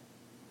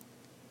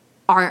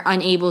are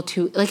unable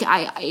to, like,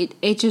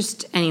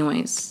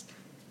 anyways.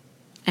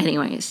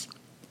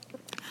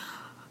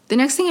 The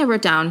next thing I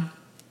wrote down,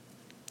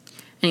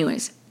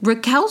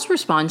 Raquel's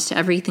response to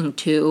everything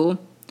too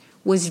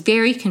was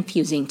very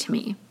confusing to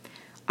me.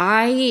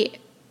 I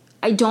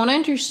don't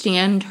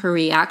understand her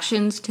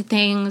reactions to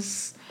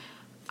things.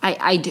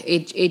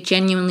 It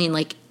genuinely,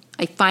 like,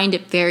 I find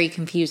it very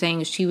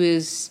confusing. She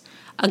was,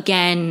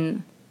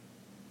 again,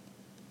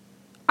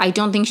 I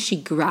don't think she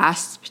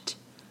grasped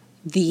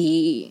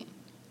the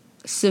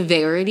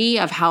severity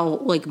of how,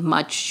 like,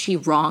 much she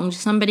wronged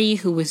somebody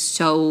who was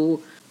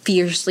so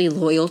fiercely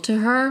loyal to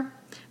her.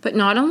 But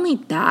not only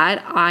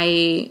that,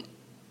 I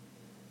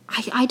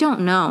don't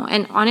know.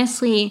 And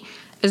honestly,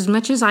 as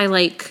much as I,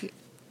 like,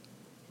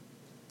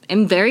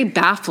 am very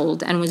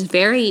baffled and was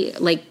very,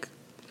 like,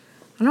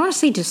 I don't want to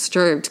say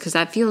disturbed because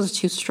that feels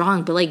too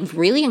strong, but like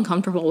really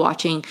uncomfortable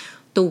watching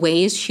the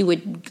ways she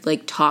would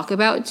like talk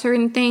about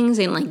certain things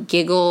and like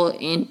giggle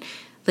and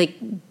like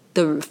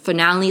the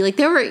finale. Like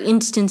there were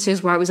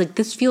instances where I was like,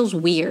 this feels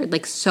weird,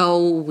 like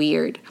so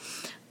weird.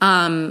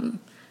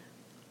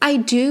 I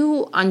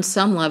do on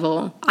some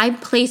level, I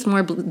place more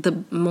of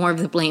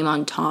the blame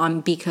on Tom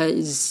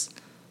because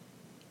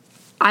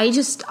I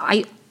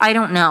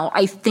don't know.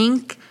 I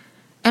think,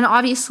 and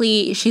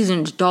obviously she's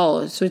an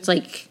adult, so it's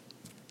like,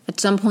 at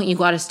some point, you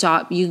got to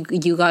stop. You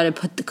got to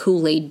put the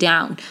Kool-Aid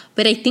down.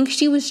 But I think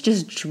she was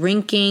just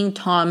drinking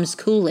Tom's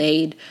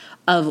Kool-Aid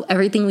of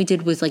everything we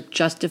did was, like,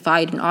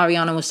 justified. And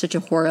Ariana was such a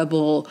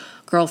horrible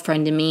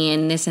girlfriend to me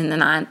and this and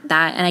that.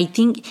 And I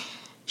think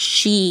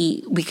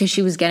because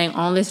she was getting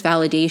all this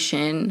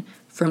validation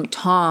from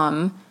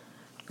Tom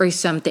or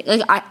something.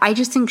 Like, I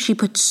just think she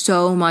put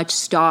so much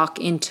stock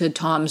into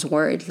Tom's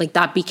word. Like,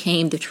 that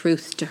became the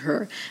truth to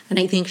her. And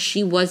I think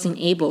she wasn't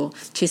able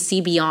to see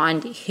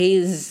beyond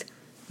his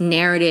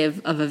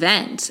narrative of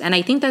events. And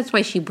I think that's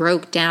why she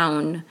broke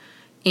down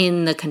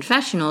in the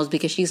confessionals,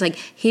 because she's like,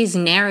 his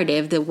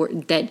narrative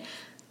that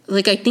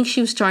like, I think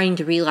she was starting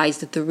to realize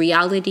that the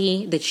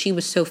reality that she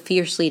was so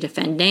fiercely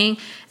defending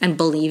and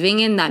believing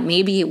in, that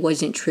maybe it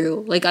wasn't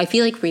true. Like, I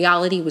feel like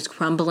reality was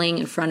crumbling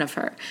in front of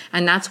her.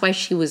 And that's why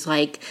she was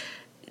like,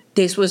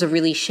 this was a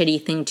really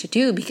shitty thing to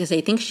do, because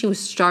I think she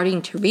was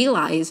starting to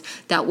realize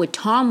that what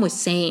Tom was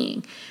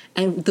saying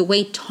and the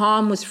way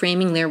Tom was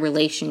framing their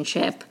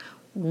relationship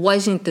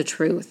wasn't the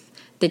truth,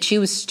 that she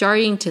was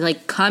starting to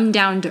like come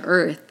down to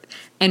earth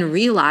and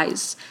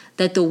realize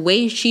that the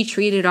way she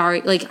treated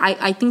Ari, like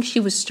I think she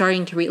was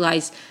starting to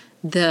realize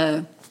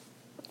the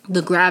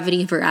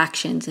gravity of her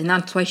actions, and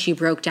that's why she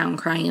broke down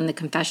crying in the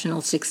confessional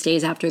 6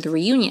 days after the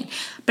reunion.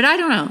 But I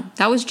don't know,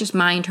 that was just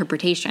my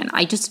interpretation.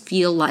 I just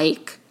feel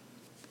like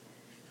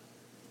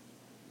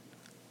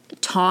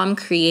Tom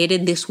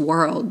created this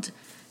world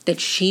that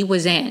she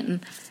was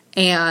in,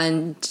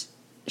 and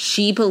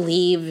she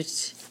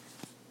believed,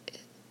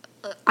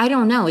 I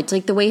don't know, it's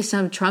like the way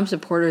some Trump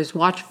supporters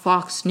watch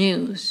Fox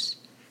News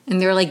and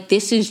they're like,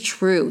 this is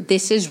true,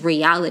 this is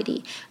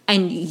reality.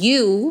 And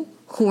you,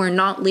 who are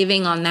not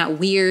living on that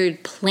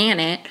weird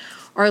planet,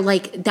 are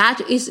like, that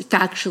is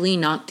factually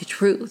not the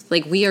truth.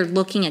 Like, we are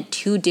looking at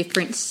two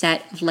different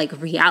set of like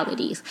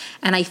realities.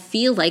 And I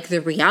feel like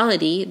the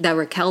reality that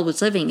Raquel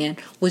was living in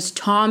was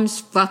Tom's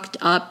fucked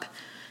up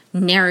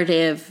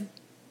narrative.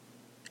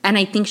 And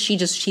I think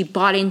she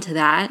bought into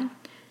that.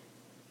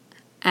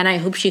 And I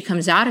hope she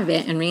comes out of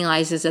it and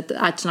realizes that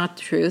that's not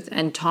the truth.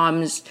 And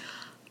Tom's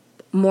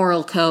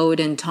moral code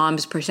and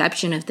Tom's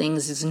perception of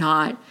things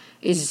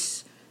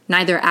is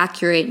neither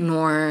accurate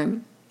nor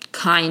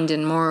kind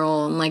and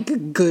moral and like a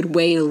good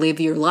way to live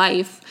your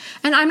life.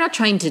 And I'm not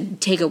trying to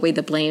take away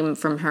the blame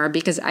from her,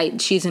 because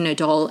she's an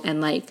adult,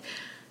 and like,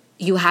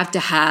 you have to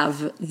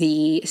have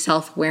the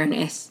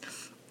self-awareness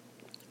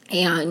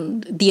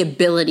and the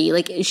ability.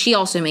 Like, she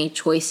also made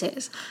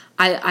choices.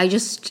 I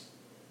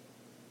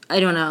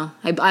don't know.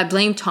 I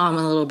blame Tom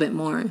a little bit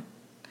more.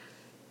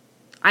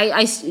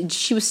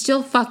 She was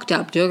still fucked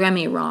up, don't get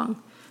me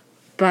wrong.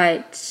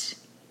 But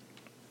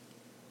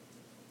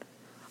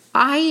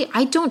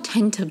I don't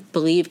tend to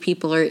believe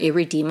people are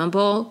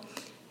irredeemable.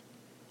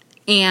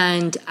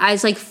 And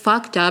as like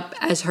fucked up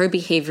as her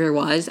behavior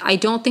was, I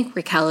don't think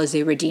Raquel is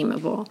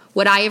irredeemable.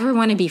 Would I ever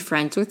want to be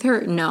friends with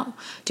her? No.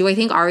 Do I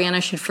think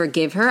Ariana should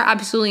forgive her?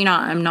 Absolutely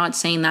not. I'm not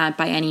saying that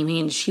by any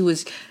means. She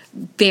was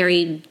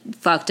very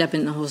fucked up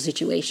in the whole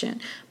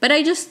situation. But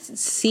I just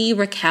see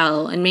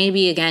Raquel, and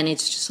maybe again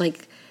it's just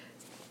like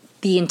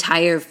the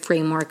entire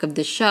framework of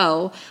the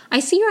show. I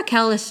see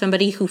Raquel as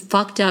somebody who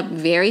fucked up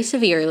very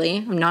severely.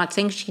 I'm not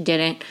saying she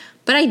didn't,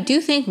 but I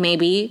do think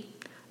maybe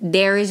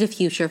there is a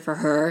future for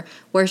her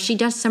where she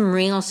does some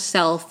real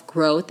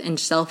self-growth and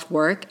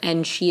self-work,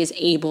 and she is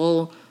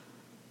able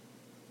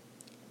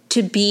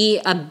to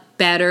be a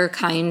better,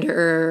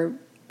 kinder,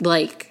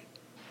 like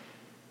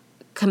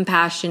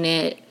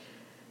compassionate,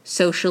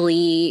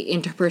 socially,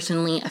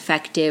 interpersonally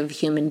effective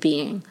human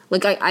being.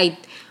 Like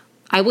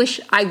I wish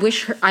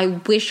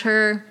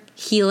her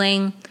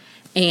healing,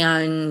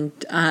 and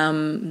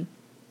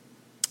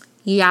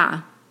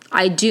yeah,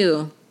 I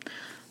do.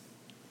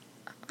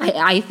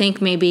 I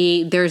think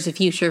maybe there's a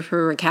future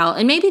for Raquel,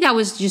 and maybe that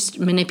was just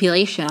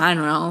manipulation, I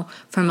don't know,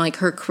 from like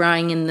her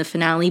crying in the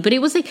finale. But it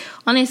was like,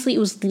 honestly, it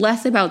was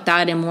less about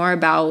that and more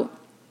about,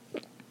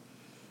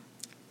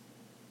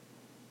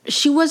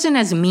 she wasn't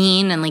as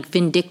mean and like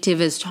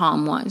vindictive as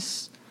Tom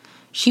was.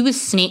 She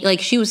was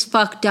she was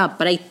fucked up,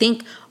 but I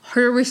think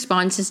her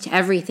responses to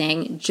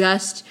everything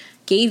just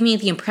gave me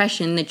the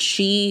impression that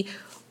she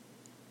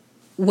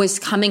was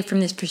coming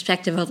from this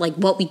perspective of like,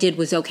 what we did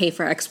was okay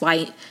for X,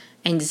 Y,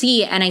 and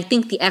Z. And I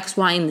think the X,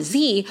 Y, and the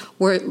Z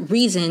were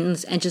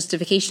reasons and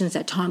justifications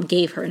that Tom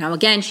gave her. Now,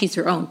 again, she's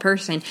her own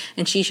person,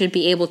 and she should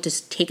be able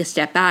to take a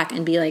step back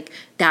and be like,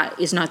 that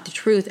is not the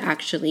truth,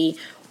 actually.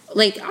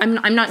 Like,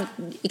 I'm not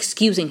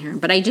excusing her,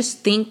 but I just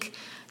think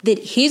that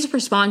his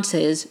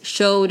responses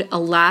showed a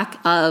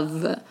lack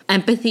of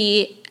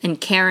empathy and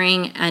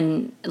caring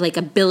and like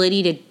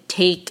ability to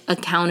take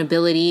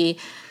accountability.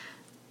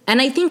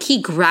 And I think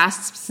he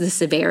grasps the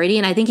severity,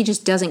 and I think he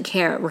just doesn't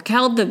care.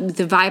 Raquel, the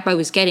vibe I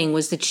was getting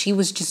was that she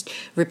was just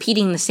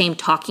repeating the same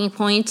talking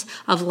points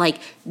of like,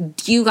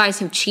 you guys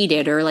have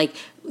cheated, or like,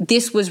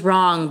 this was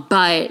wrong,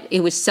 but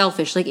it was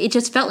selfish. Like, it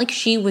just felt like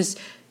she was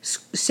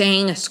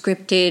saying a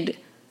scripted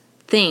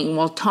thing,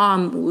 while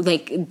Tom,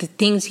 like, the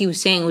things he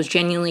was saying was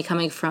genuinely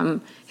coming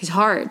from his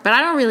heart. But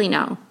I don't really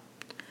know.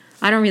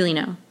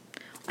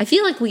 I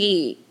feel like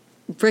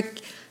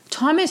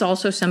Tom is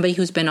also somebody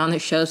who's been on the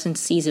show since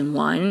season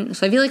 1,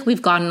 so I feel like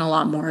we've gotten a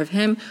lot more of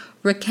him.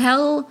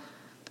 Raquel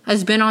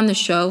has been on the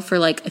show for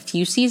like a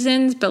few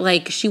seasons, but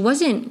like she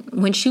wasn't,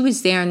 when she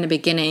was there in the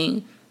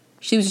beginning,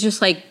 she was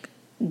just like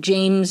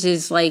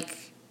James's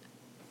like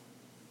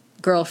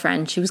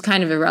girlfriend. She was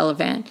kind of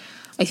irrelevant.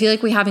 I feel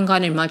like we haven't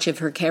gotten much of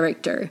her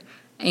character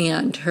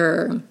and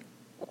her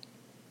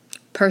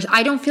person.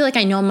 I don't feel like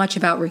I know much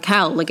about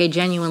Raquel. Like, I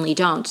genuinely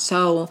don't.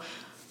 So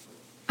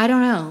I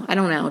don't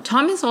know.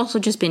 Tom has also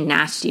just been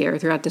nastier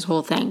throughout this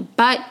whole thing.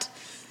 But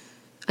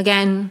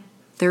again,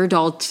 they're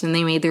adults and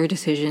they made their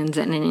decisions.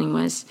 And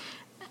anyways,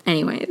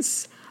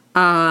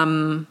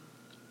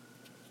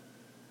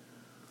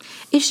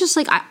 it's just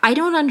like, I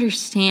don't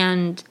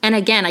understand. And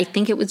again, I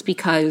think it was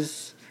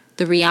because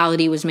the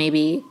reality was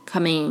maybe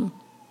coming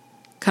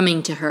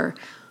to her.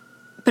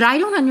 But I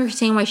don't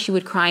understand why she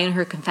would cry in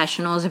her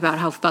confessionals about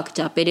how fucked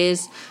up it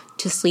is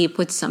to sleep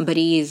with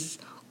somebody's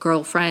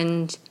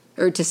girlfriend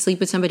or to sleep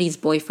with somebody's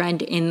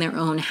boyfriend in their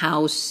own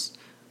house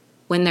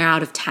when they're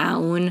out of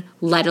town,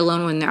 let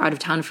alone when they're out of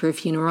town for a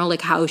funeral.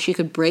 Like, how she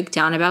could break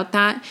down about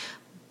that,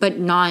 but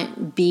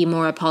not be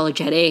more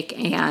apologetic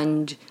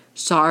and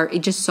sorry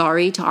to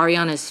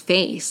Ariana's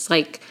face.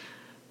 Like,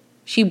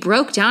 she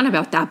broke down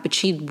about that, but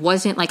she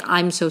wasn't like,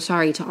 I'm so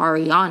sorry to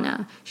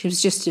Ariana. She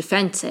was just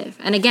defensive.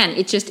 And again,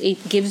 it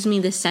gives me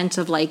the sense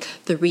of like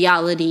the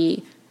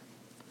reality.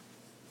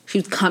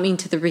 She's coming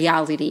to the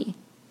reality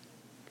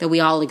that we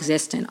all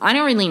exist in. I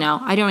don't really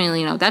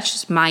know. That's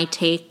just my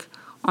take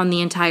on the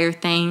entire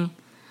thing.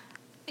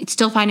 I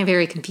still find it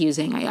very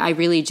confusing. I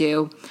really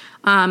do.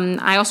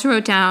 I also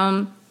wrote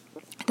down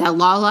that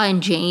Lala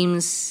and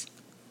James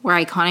were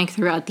iconic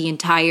throughout the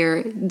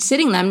entire...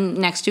 Sitting them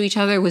next to each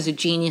other was a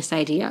genius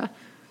idea.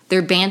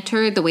 Their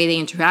banter, the way they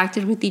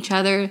interacted with each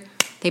other,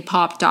 they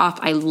popped off.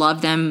 I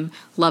love them,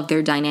 love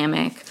their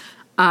dynamic.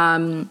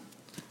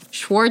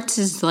 Schwartz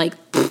is like...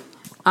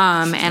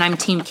 and I'm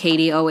Team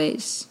Katie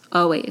always.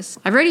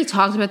 I've already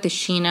talked about the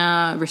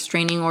Sheena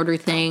restraining order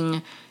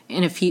thing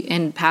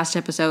in past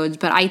episodes,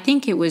 but I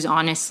think it was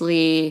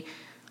honestly...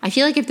 I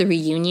feel like if the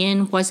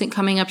reunion wasn't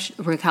coming up,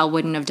 Raquel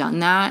wouldn't have done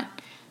that.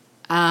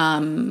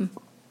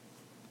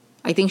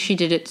 I think she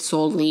did it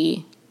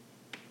solely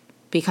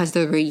because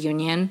of the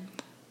reunion.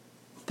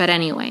 But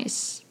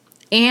anyways.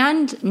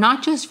 And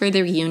not just for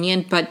the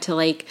reunion, but to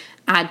like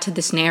add to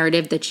this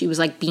narrative that she was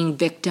like being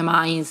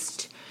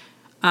victimized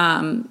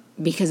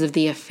because of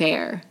the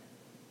affair.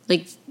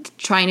 Like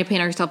trying to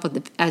paint herself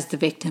as the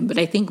victim. But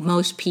I think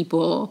most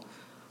people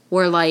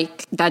were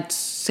like, that's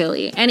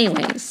silly.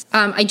 Anyways.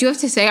 I do have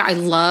to say I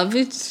loved,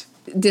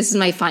 this is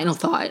my final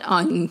thought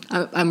on,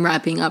 I'm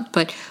wrapping up,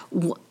 but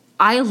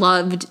I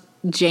loved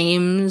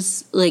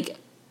James, like,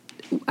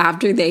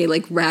 after they,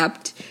 like,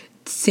 wrapped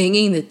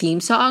singing the theme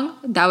song.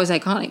 That was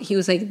iconic. He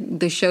was like,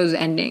 the show's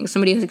ending.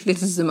 Somebody was like,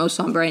 this is the most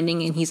somber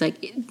ending. And he's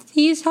like,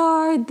 these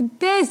are the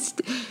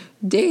best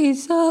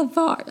days of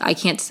our... I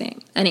can't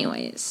sing.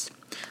 Anyways,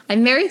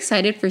 I'm very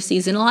excited for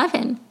season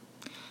 11.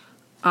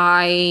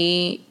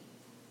 I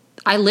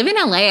live in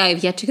LA. I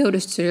have yet to go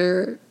to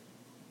Sir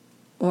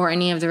or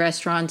any of the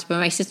restaurants. But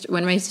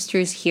when my sister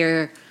is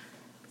here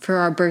for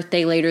our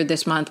birthday later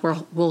this month,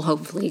 we'll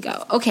hopefully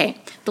go. Okay,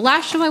 the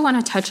last show I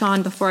want to touch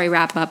on before I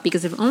wrap up,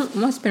 because I've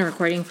almost been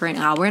recording for an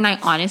hour, and I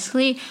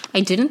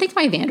didn't think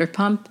my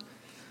Vanderpump,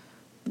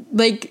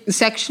 like,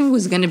 section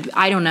was going to be,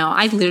 I don't know.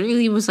 I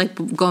literally was,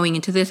 like, going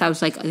into this, I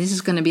was like, this is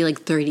going to be,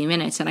 like, 30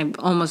 minutes, and I've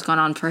almost gone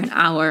on for an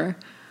hour.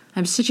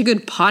 I'm such a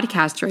good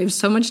podcaster. I have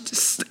so much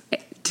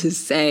to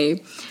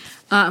say.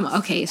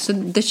 Okay, so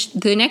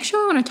the next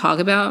show I want to talk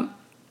about,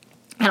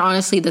 and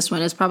honestly, this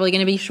one is probably going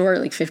to be short,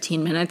 like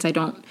 15 minutes. I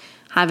don't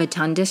have a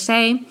ton to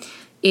say,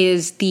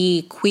 is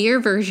the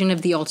queer version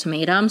of The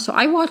Ultimatum. So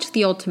I watched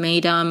The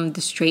Ultimatum, the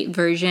straight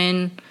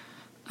version,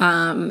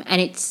 and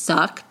it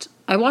sucked.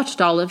 I watched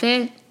all of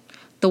it.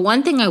 The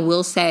one thing I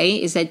will say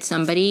is that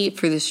somebody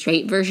for the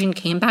straight version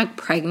came back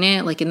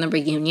pregnant, like in the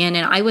reunion,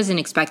 and I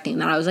wasn't expecting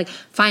that. I was like,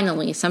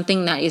 finally,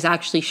 something that is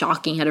actually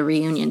shocking at a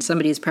reunion.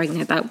 Somebody is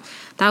pregnant.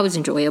 That was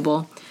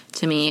enjoyable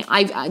to me.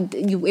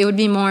 It would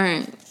be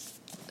more...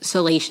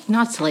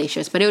 not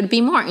salacious, but it would be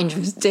more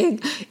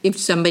interesting if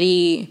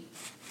somebody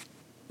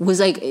was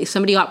like, if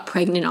somebody got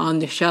pregnant on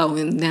the show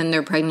and then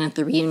they're pregnant at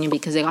the reunion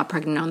because they got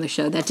pregnant on the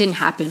show. That didn't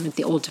happen with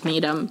The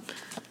Ultimatum,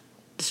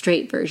 the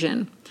straight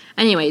version.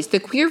 Anyways, the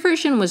queer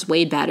version was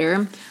way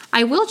better.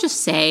 I will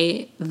just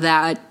say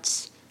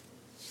that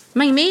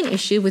my main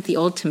issue with The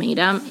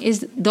Ultimatum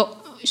is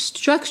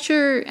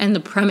structure and the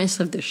premise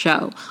of the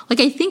show. Like,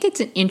 I think it's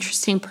an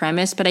interesting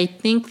premise, but I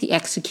think the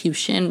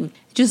execution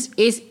just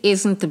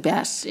isn't the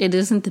best. It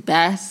isn't the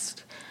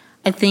best.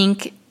 I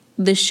think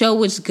the show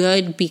was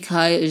good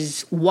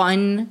because,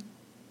 one,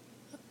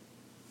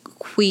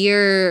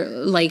 queer,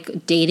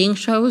 like, dating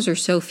shows are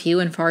so few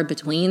and far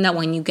between that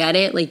when you get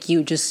it, like,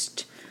 you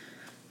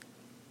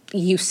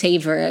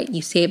savor it.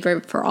 You savor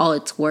it for all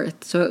it's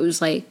worth. So it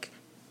was, like,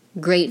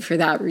 great for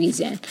that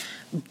reason.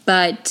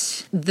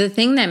 But the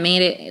thing that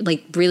made it,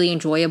 like, really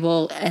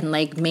enjoyable and,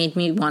 like, made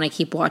me want to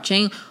keep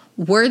watching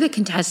were the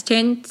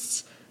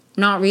contestants,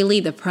 not really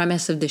the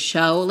premise of the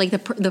show. Like,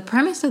 the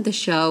premise of the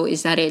show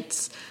is that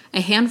it's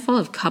a handful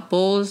of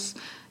couples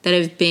that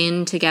have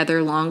been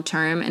together long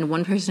term, and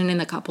one person in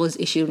the couple is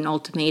issued an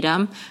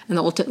ultimatum, and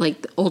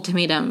the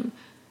ultimatum,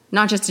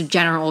 not just a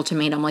general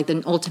ultimatum, like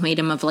the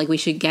ultimatum of, like, we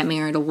should get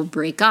married or we'll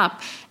break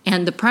up.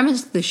 And the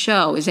premise of the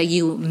show is that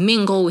you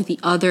mingle with the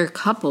other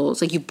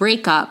couples, like, you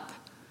break up,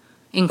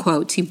 in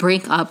quotes, you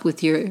break up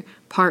with your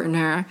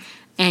partner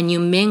and you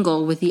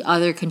mingle with the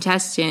other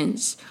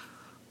contestants,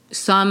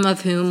 some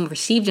of whom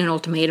received an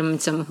ultimatum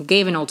and some who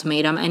gave an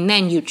ultimatum, and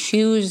then you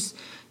choose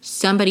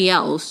somebody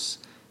else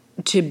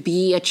to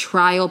be a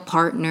trial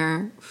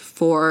partner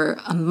for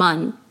a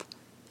month,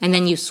 and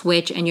then you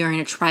switch and you're in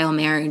a trial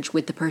marriage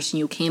with the person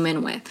you came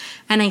in with.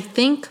 And I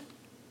think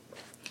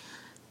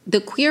the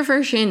queer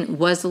version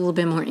was a little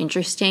bit more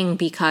interesting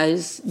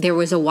because there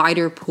was a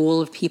wider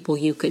pool of people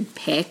you could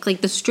pick.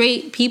 Like, the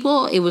straight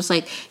people, it was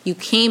like you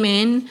came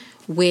in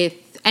with,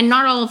 and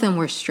not all of them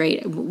were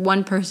straight.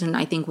 One person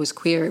I think was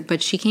queer,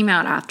 but she came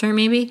out after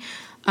maybe.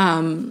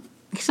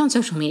 It's on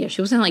social media.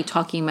 She wasn't, like,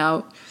 talking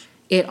about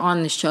it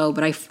on the show,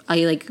 but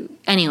I like,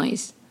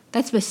 anyways,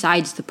 that's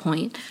besides the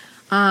point.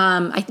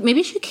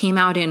 Maybe she came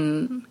out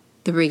in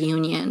the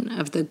reunion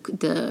of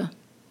the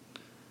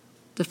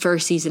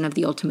first season of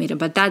The Ultimatum,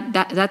 but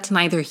that's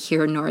neither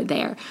here nor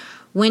there.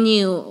 When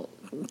you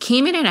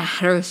came in a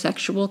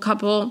heterosexual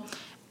couple,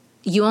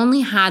 you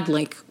only had,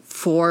 like,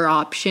 4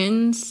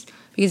 options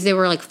because there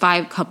were, like,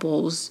 5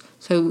 couples.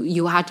 So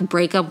you had to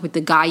break up with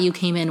the guy you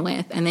came in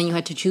with, and then you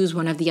had to choose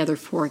one of the other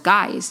 4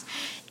 guys.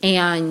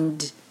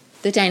 And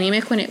the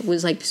dynamic when it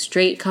was, like,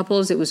 straight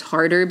couples, it was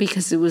harder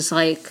because it was,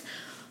 like,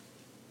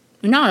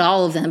 not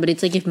all of them, but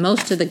it's like if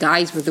most of the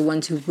guys were the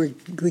ones who were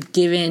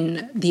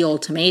given the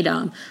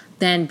ultimatum,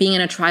 then being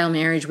in a trial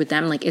marriage with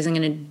them, like, isn't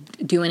going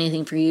to do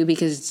anything for you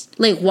because,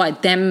 like,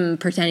 what, them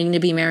pretending to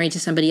be married to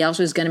somebody else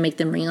was going to make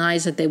them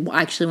realize that they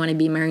actually want to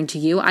be married to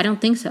you? I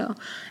don't think so.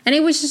 And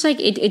it was just like,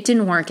 it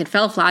didn't work. It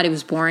fell flat. It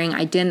was boring.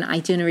 I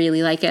didn't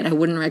really like it. I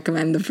wouldn't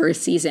recommend the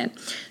first season.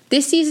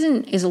 This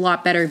season is a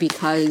lot better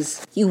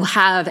because you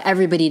have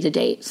everybody to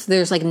date. So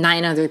there's, like,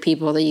 9 other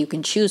people that you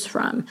can choose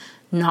from,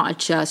 not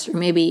just, or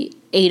maybe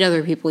 8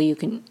 other people you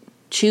can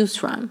choose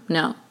from.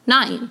 No,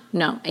 9.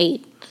 No,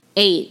 8.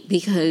 8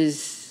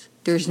 because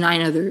there's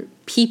 9 other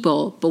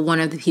people, but one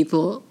of the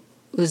people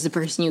was the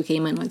person you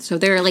came in with. So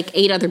there are, like,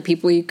 8 other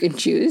people you can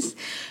choose.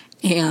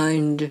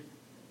 And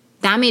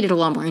that made it a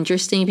lot more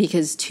interesting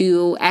because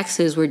 2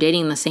 exes were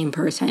dating the same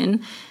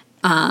person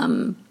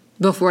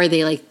before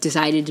they, like,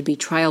 decided to be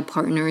trial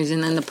partners.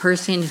 And then the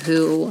person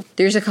who,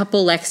 there's a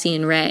couple, Lexi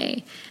and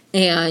Ray,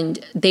 and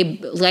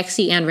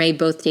Lexi and Ray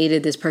both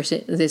dated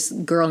this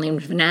girl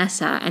named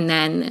Vanessa, and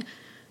then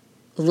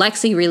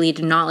Lexi really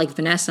did not like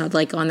Vanessa.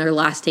 Like, on their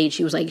last date,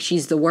 she was like,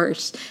 she's the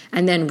worst.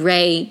 And then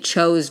Ray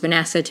chose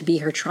Vanessa to be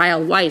her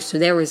trial wife. So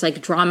there was,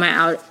 like, drama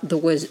out the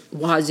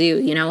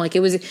wazoo, you know? Like, it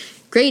was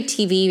great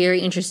TV,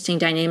 very interesting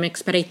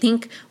dynamics. But I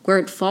think where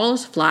it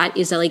falls flat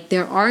is that, like,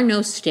 there are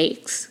no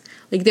stakes.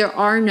 Like, there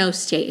are no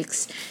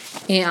stakes.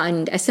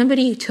 And as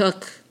somebody who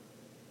took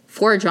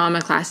 4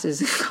 drama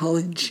classes in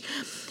college,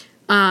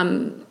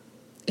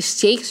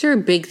 stakes are a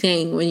big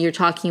thing when you're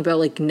talking about,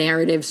 like,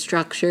 narrative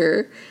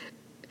structure.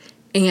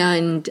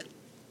 And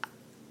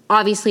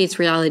obviously it's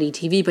reality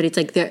TV, but it's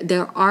like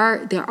there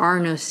are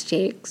no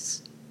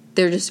stakes.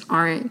 There just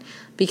aren't,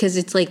 because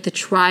it's like the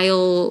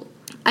trial.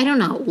 I don't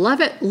know.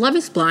 Love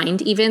is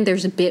Blind. Even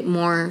there's a bit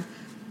more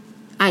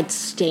at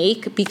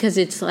stake because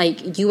it's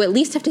like you at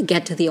least have to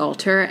get to the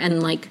altar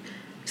and, like,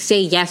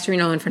 say yes or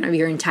no in front of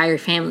your entire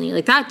family.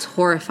 Like, that's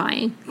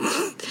horrifying.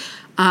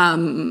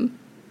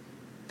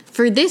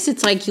 For this,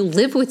 it's like you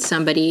live with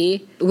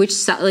somebody,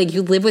 like,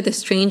 you live with a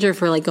stranger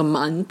for, like, a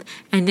month,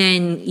 and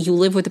then you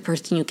live with the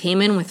person you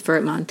came in with for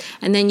a month,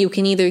 and then you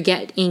can either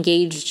get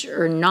engaged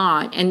or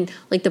not. And,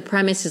 like, the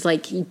premise is,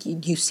 like,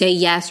 you say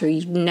yes or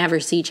you never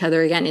see each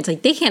other again. It's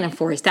like they can't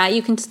enforce that.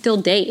 You can still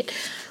date.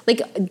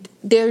 Like,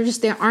 there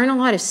aren't a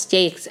lot of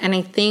stakes, and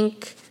I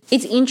think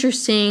it's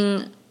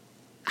interesting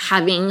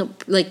having,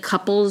 like,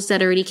 couples that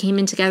already came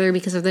in together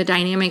because of the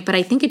dynamic, but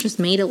I think it just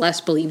made it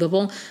less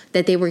believable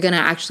that they were going to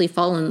actually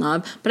fall in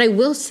love. But I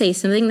will say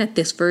something that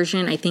this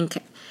version I think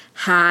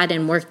had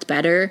and worked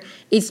better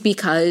is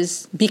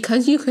because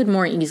you could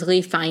more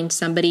easily find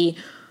somebody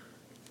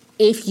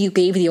if you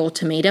gave the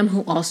ultimatum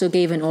who also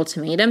gave an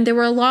ultimatum. There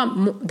were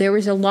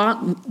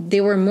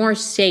more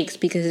stakes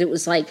because it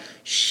was like,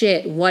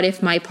 shit, what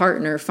if my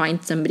partner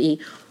finds somebody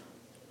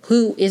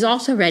who is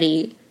also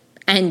ready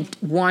and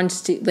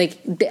wants to, like,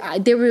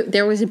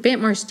 there was a bit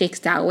more stakes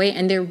that way,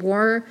 and there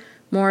were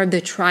more of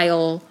the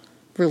trial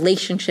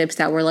relationships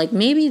that were like,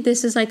 maybe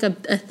this is like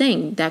a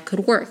thing that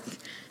could work.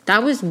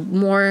 That was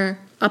more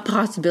a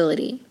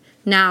possibility.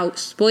 Now,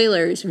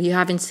 spoilers, if you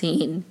haven't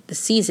seen the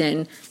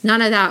season,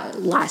 none of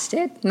that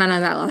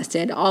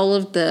lasted. All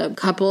of the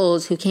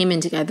couples who came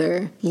in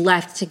together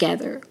left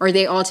together. Are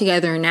they all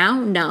together now?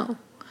 No.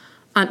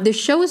 The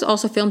show was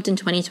also filmed in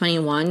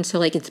 2021, so,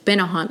 like, it's been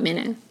a hot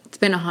minute.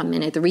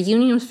 The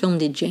reunion was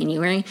filmed in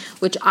January,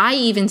 which I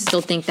even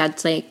still think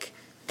that's, like,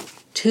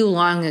 too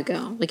long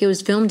ago. Like, it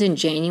was filmed in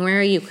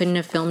January. You couldn't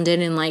have filmed it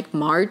in, like,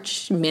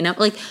 March,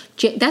 like,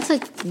 that's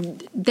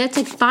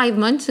like 5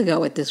 months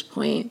ago at this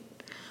point.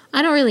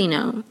 I don't really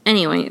know.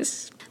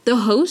 Anyways, the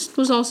host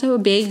was also a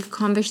big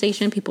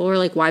conversation. People were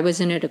like, why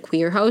wasn't it a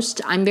queer host?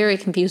 I'm very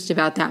confused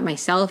about that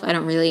myself. I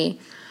don't really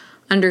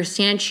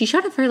understand. She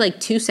showed up for like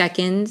 2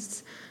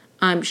 seconds.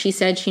 She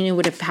said she knew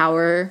what a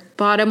power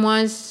bottom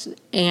was,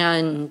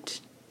 and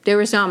there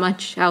was not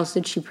much else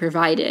that she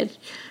provided.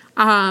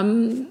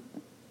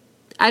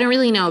 I don't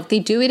really know. If they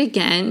do it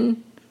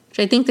again,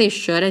 which I think they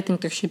should, I think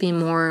there should be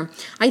more.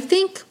 I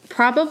think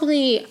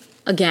probably...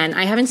 Again,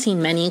 I haven't seen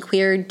many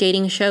queer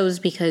dating shows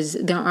because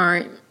there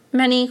aren't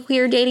many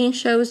queer dating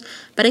shows,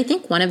 but I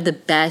think one of the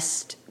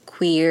best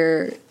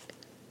queer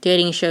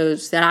dating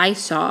shows that I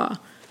saw,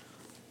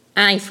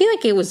 and I feel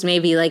like it was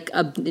maybe like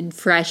a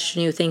fresh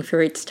new thing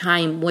for its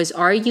time, was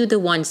Are You the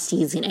One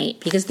Season 8?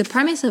 Because the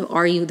premise of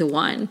Are You the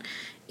One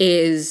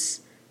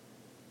is,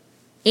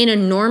 in a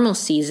normal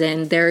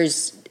season,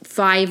 there's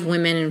 5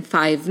 women and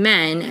 5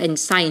 men, and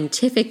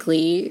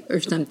scientifically or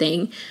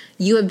something,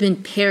 you have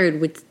been paired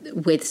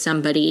with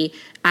somebody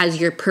as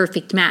your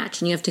perfect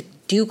match, and you have to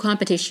do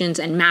competitions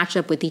and match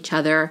up with each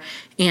other,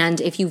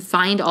 and if you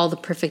find all the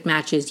perfect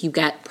matches, you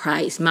get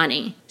prize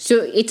money.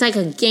 So it's like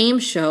a game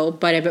show,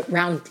 but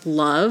around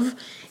love,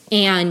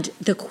 and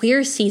the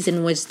queer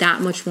season was that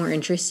much more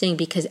interesting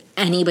because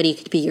anybody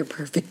could be your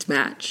perfect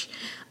match.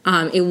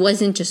 It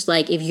wasn't just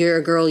like, if you're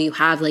a girl, you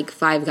have like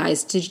 5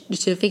 guys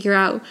to figure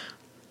out.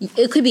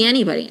 It could be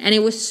anybody, and it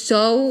was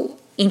so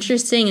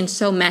interesting and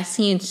so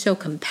messy and so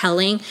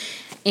compelling.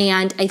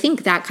 And I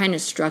think that kind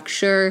of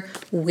structure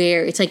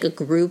where it's like a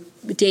group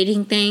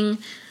dating thing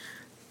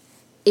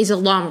is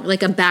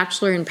like a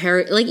Bachelor in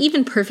Paradise, like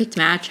even Perfect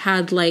Match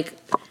had like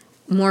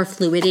more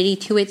fluidity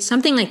to it,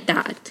 something like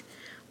that.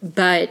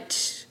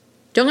 But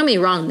don't get me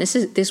wrong,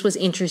 this was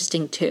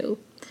interesting too.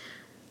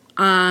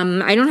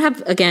 I don't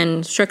have,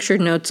 again,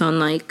 structured notes on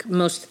like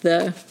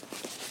on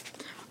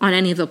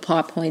any of the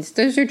plot points.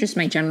 Those are just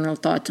my general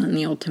thoughts on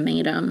the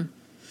Ultimatum.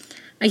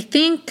 I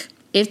think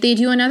if they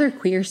do another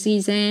queer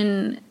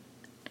season,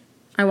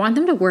 I want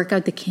them to work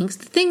out the kinks.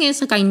 The thing is,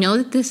 like, I know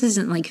that this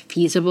isn't, like,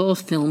 feasible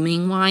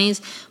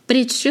filming-wise, but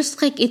it's just,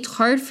 like, it's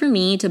hard for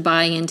me to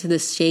buy into the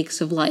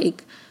stakes of,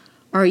 like,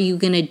 are you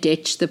going to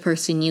ditch the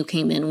person you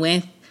came in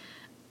with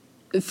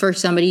for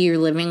somebody you're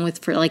living with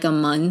for, like, a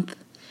month?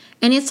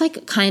 And it's,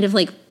 like, kind of,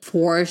 like,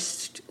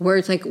 forced, where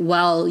it's like,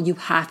 well, you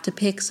have to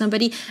pick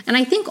somebody. And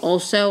I think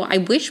also, I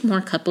wish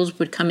more couples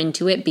would come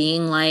into it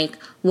being like,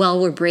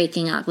 well, we're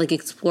breaking up, like,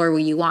 explore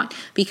what you want.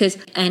 Because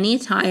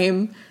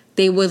anytime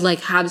they would,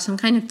 like, have some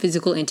kind of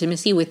physical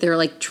intimacy with their,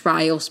 like,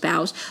 trial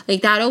spouse,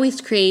 like, that always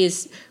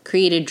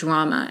created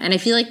drama. And I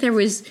feel like there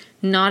was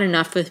not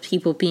enough of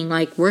people being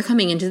like, we're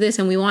coming into this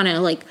and we want to,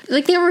 like,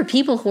 there were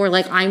people who were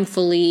like, I'm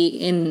fully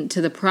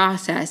into the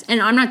process. And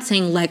I'm not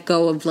saying let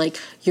go of, like,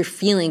 your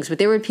feelings, but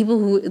there were people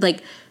who,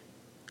 like,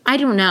 I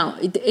don't know.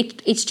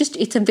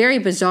 It's a very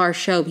bizarre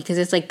show because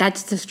it's like,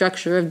 that's the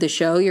structure of the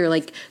show. You're,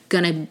 like,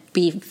 gonna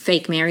be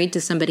fake married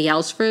to somebody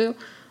else for,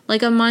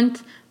 like, a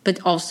month, but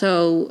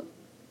also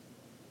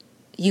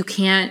you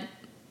can't,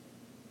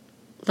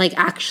 like,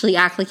 actually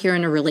act like you're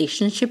in a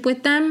relationship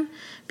with them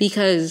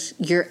because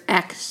your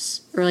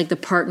ex or, like, the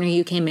partner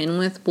you came in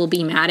with will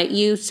be mad at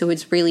you. So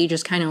it's really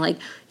just kind of like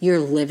you're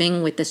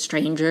living with a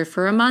stranger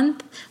for a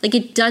month. Like,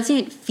 it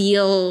doesn't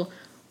feel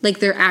like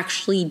they're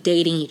actually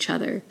dating each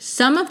other.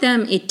 Some of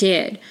them it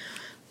did,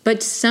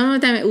 but some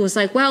of them it was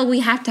like, well, we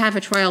have to have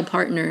a trial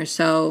partner,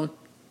 so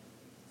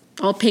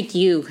I'll pick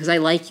you because I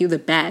like you the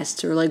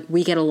best, or, like,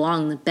 we get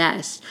along the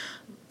best.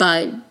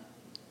 But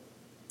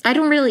I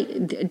don't really,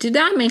 did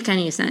that make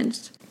any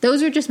sense?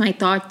 Those are just my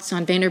thoughts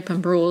on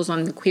Vanderpump Rules,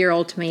 on the queer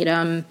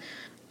ultimatum.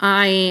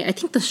 I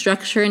think the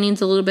structure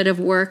needs a little bit of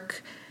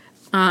work.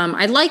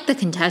 I like the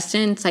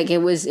contestants. Like, it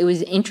was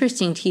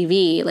interesting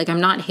TV. Like, I'm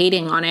not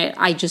hating on it.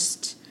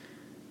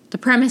 The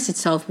premise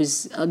itself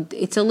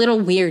it's a little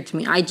weird to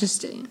me. I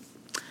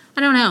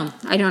don't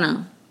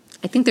know.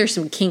 I think there's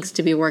some kinks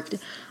to be worked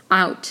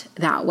out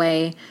that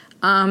way.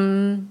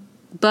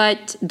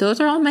 But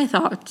those are all my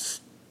thoughts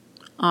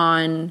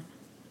on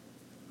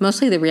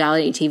mostly the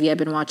reality TV I've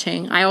been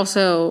watching.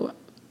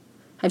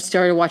 I've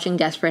started watching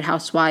Desperate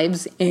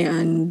Housewives,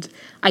 and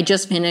I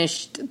just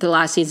finished the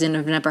last season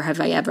of Never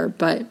Have I Ever,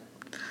 but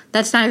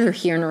that's neither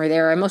here nor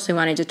there. I mostly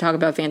wanted to talk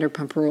about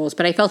Vanderpump Rules,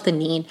 but I felt the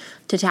need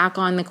to tack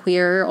on the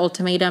queer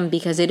ultimatum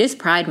because it is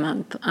Pride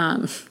Month.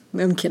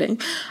 I'm kidding.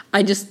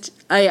 I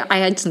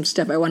had some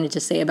stuff I wanted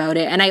to say about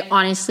it. And I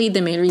honestly,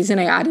 the main reason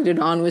I added it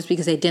on was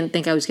because I didn't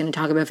think I was going to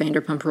talk about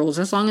Vanderpump Rules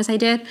as long as I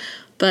did.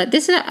 But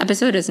this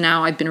episode is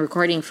now, I've been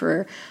recording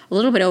for a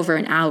little bit over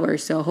an hour.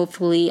 So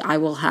hopefully I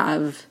will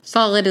have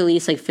solid at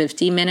least like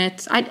 50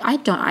 minutes. I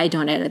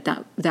don't edit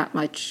that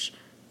much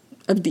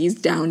of these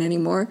down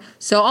anymore.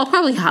 So I'll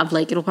probably have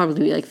it'll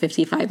probably be like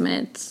 55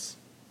 minutes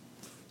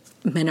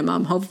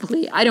minimum,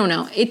 hopefully. I don't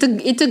know.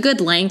 It's a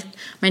good length.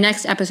 My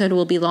next episode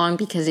will be long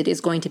because it is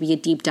going to be a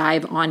deep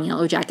dive on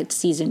Yellow Jackets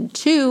season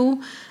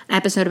 2,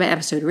 episode by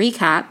episode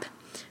recap,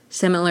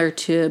 similar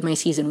to my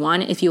season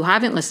 1. If you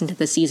haven't listened to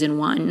the season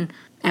 1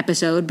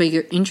 episode, but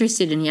you're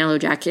interested in Yellow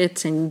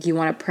Jackets and you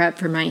want to prep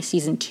for my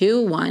season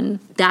 2 one,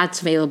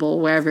 that's available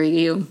wherever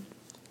you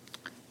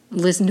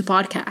listen to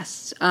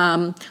podcasts.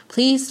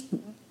 Please,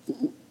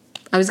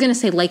 I was going to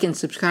say like and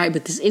subscribe,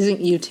 but this isn't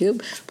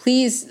YouTube.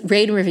 Please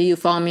rate and review,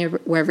 follow me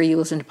wherever you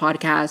listen to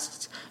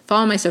podcasts.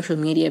 Follow my social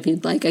media if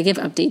you'd like. I give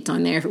updates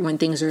on there when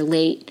things are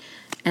late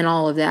and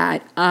all of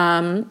that.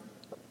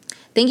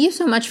 Thank you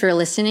so much for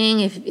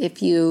listening.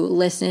 If you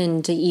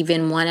listen to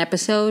even one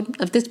episode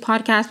of this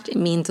podcast, it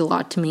means a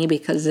lot to me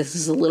because this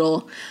is a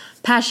little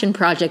passion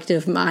project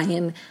of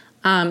mine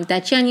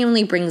that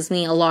genuinely brings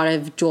me a lot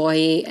of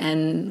joy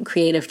and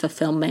creative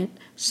fulfillment.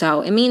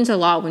 So it means a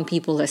lot when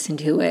people listen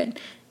to it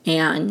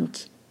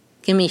and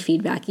give me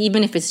feedback,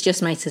 even if it's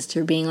just my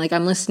sister being like,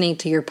 I'm listening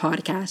to your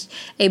podcast.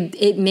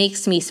 It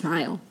makes me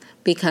smile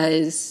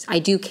because I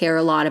do care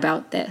a lot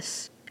about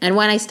this. And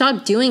when I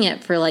stopped doing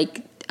it for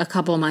like a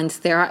couple months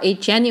there,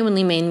 it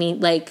genuinely made me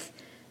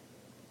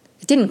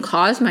it didn't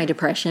cause my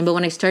depression, but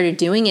when I started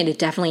doing it, it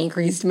definitely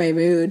increased my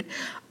mood.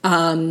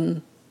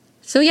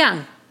 So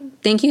yeah,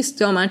 thank you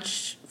so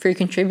much for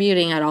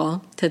contributing at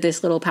all to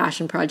this little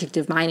passion project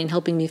of mine and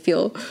helping me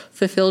feel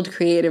fulfilled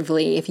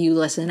creatively if you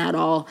listen at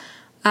all.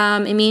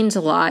 It means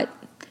a lot.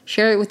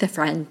 Share it with a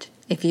friend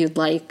if you'd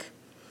like.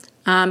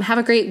 Have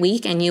a great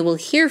week, and you will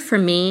hear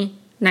from me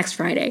next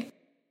Friday.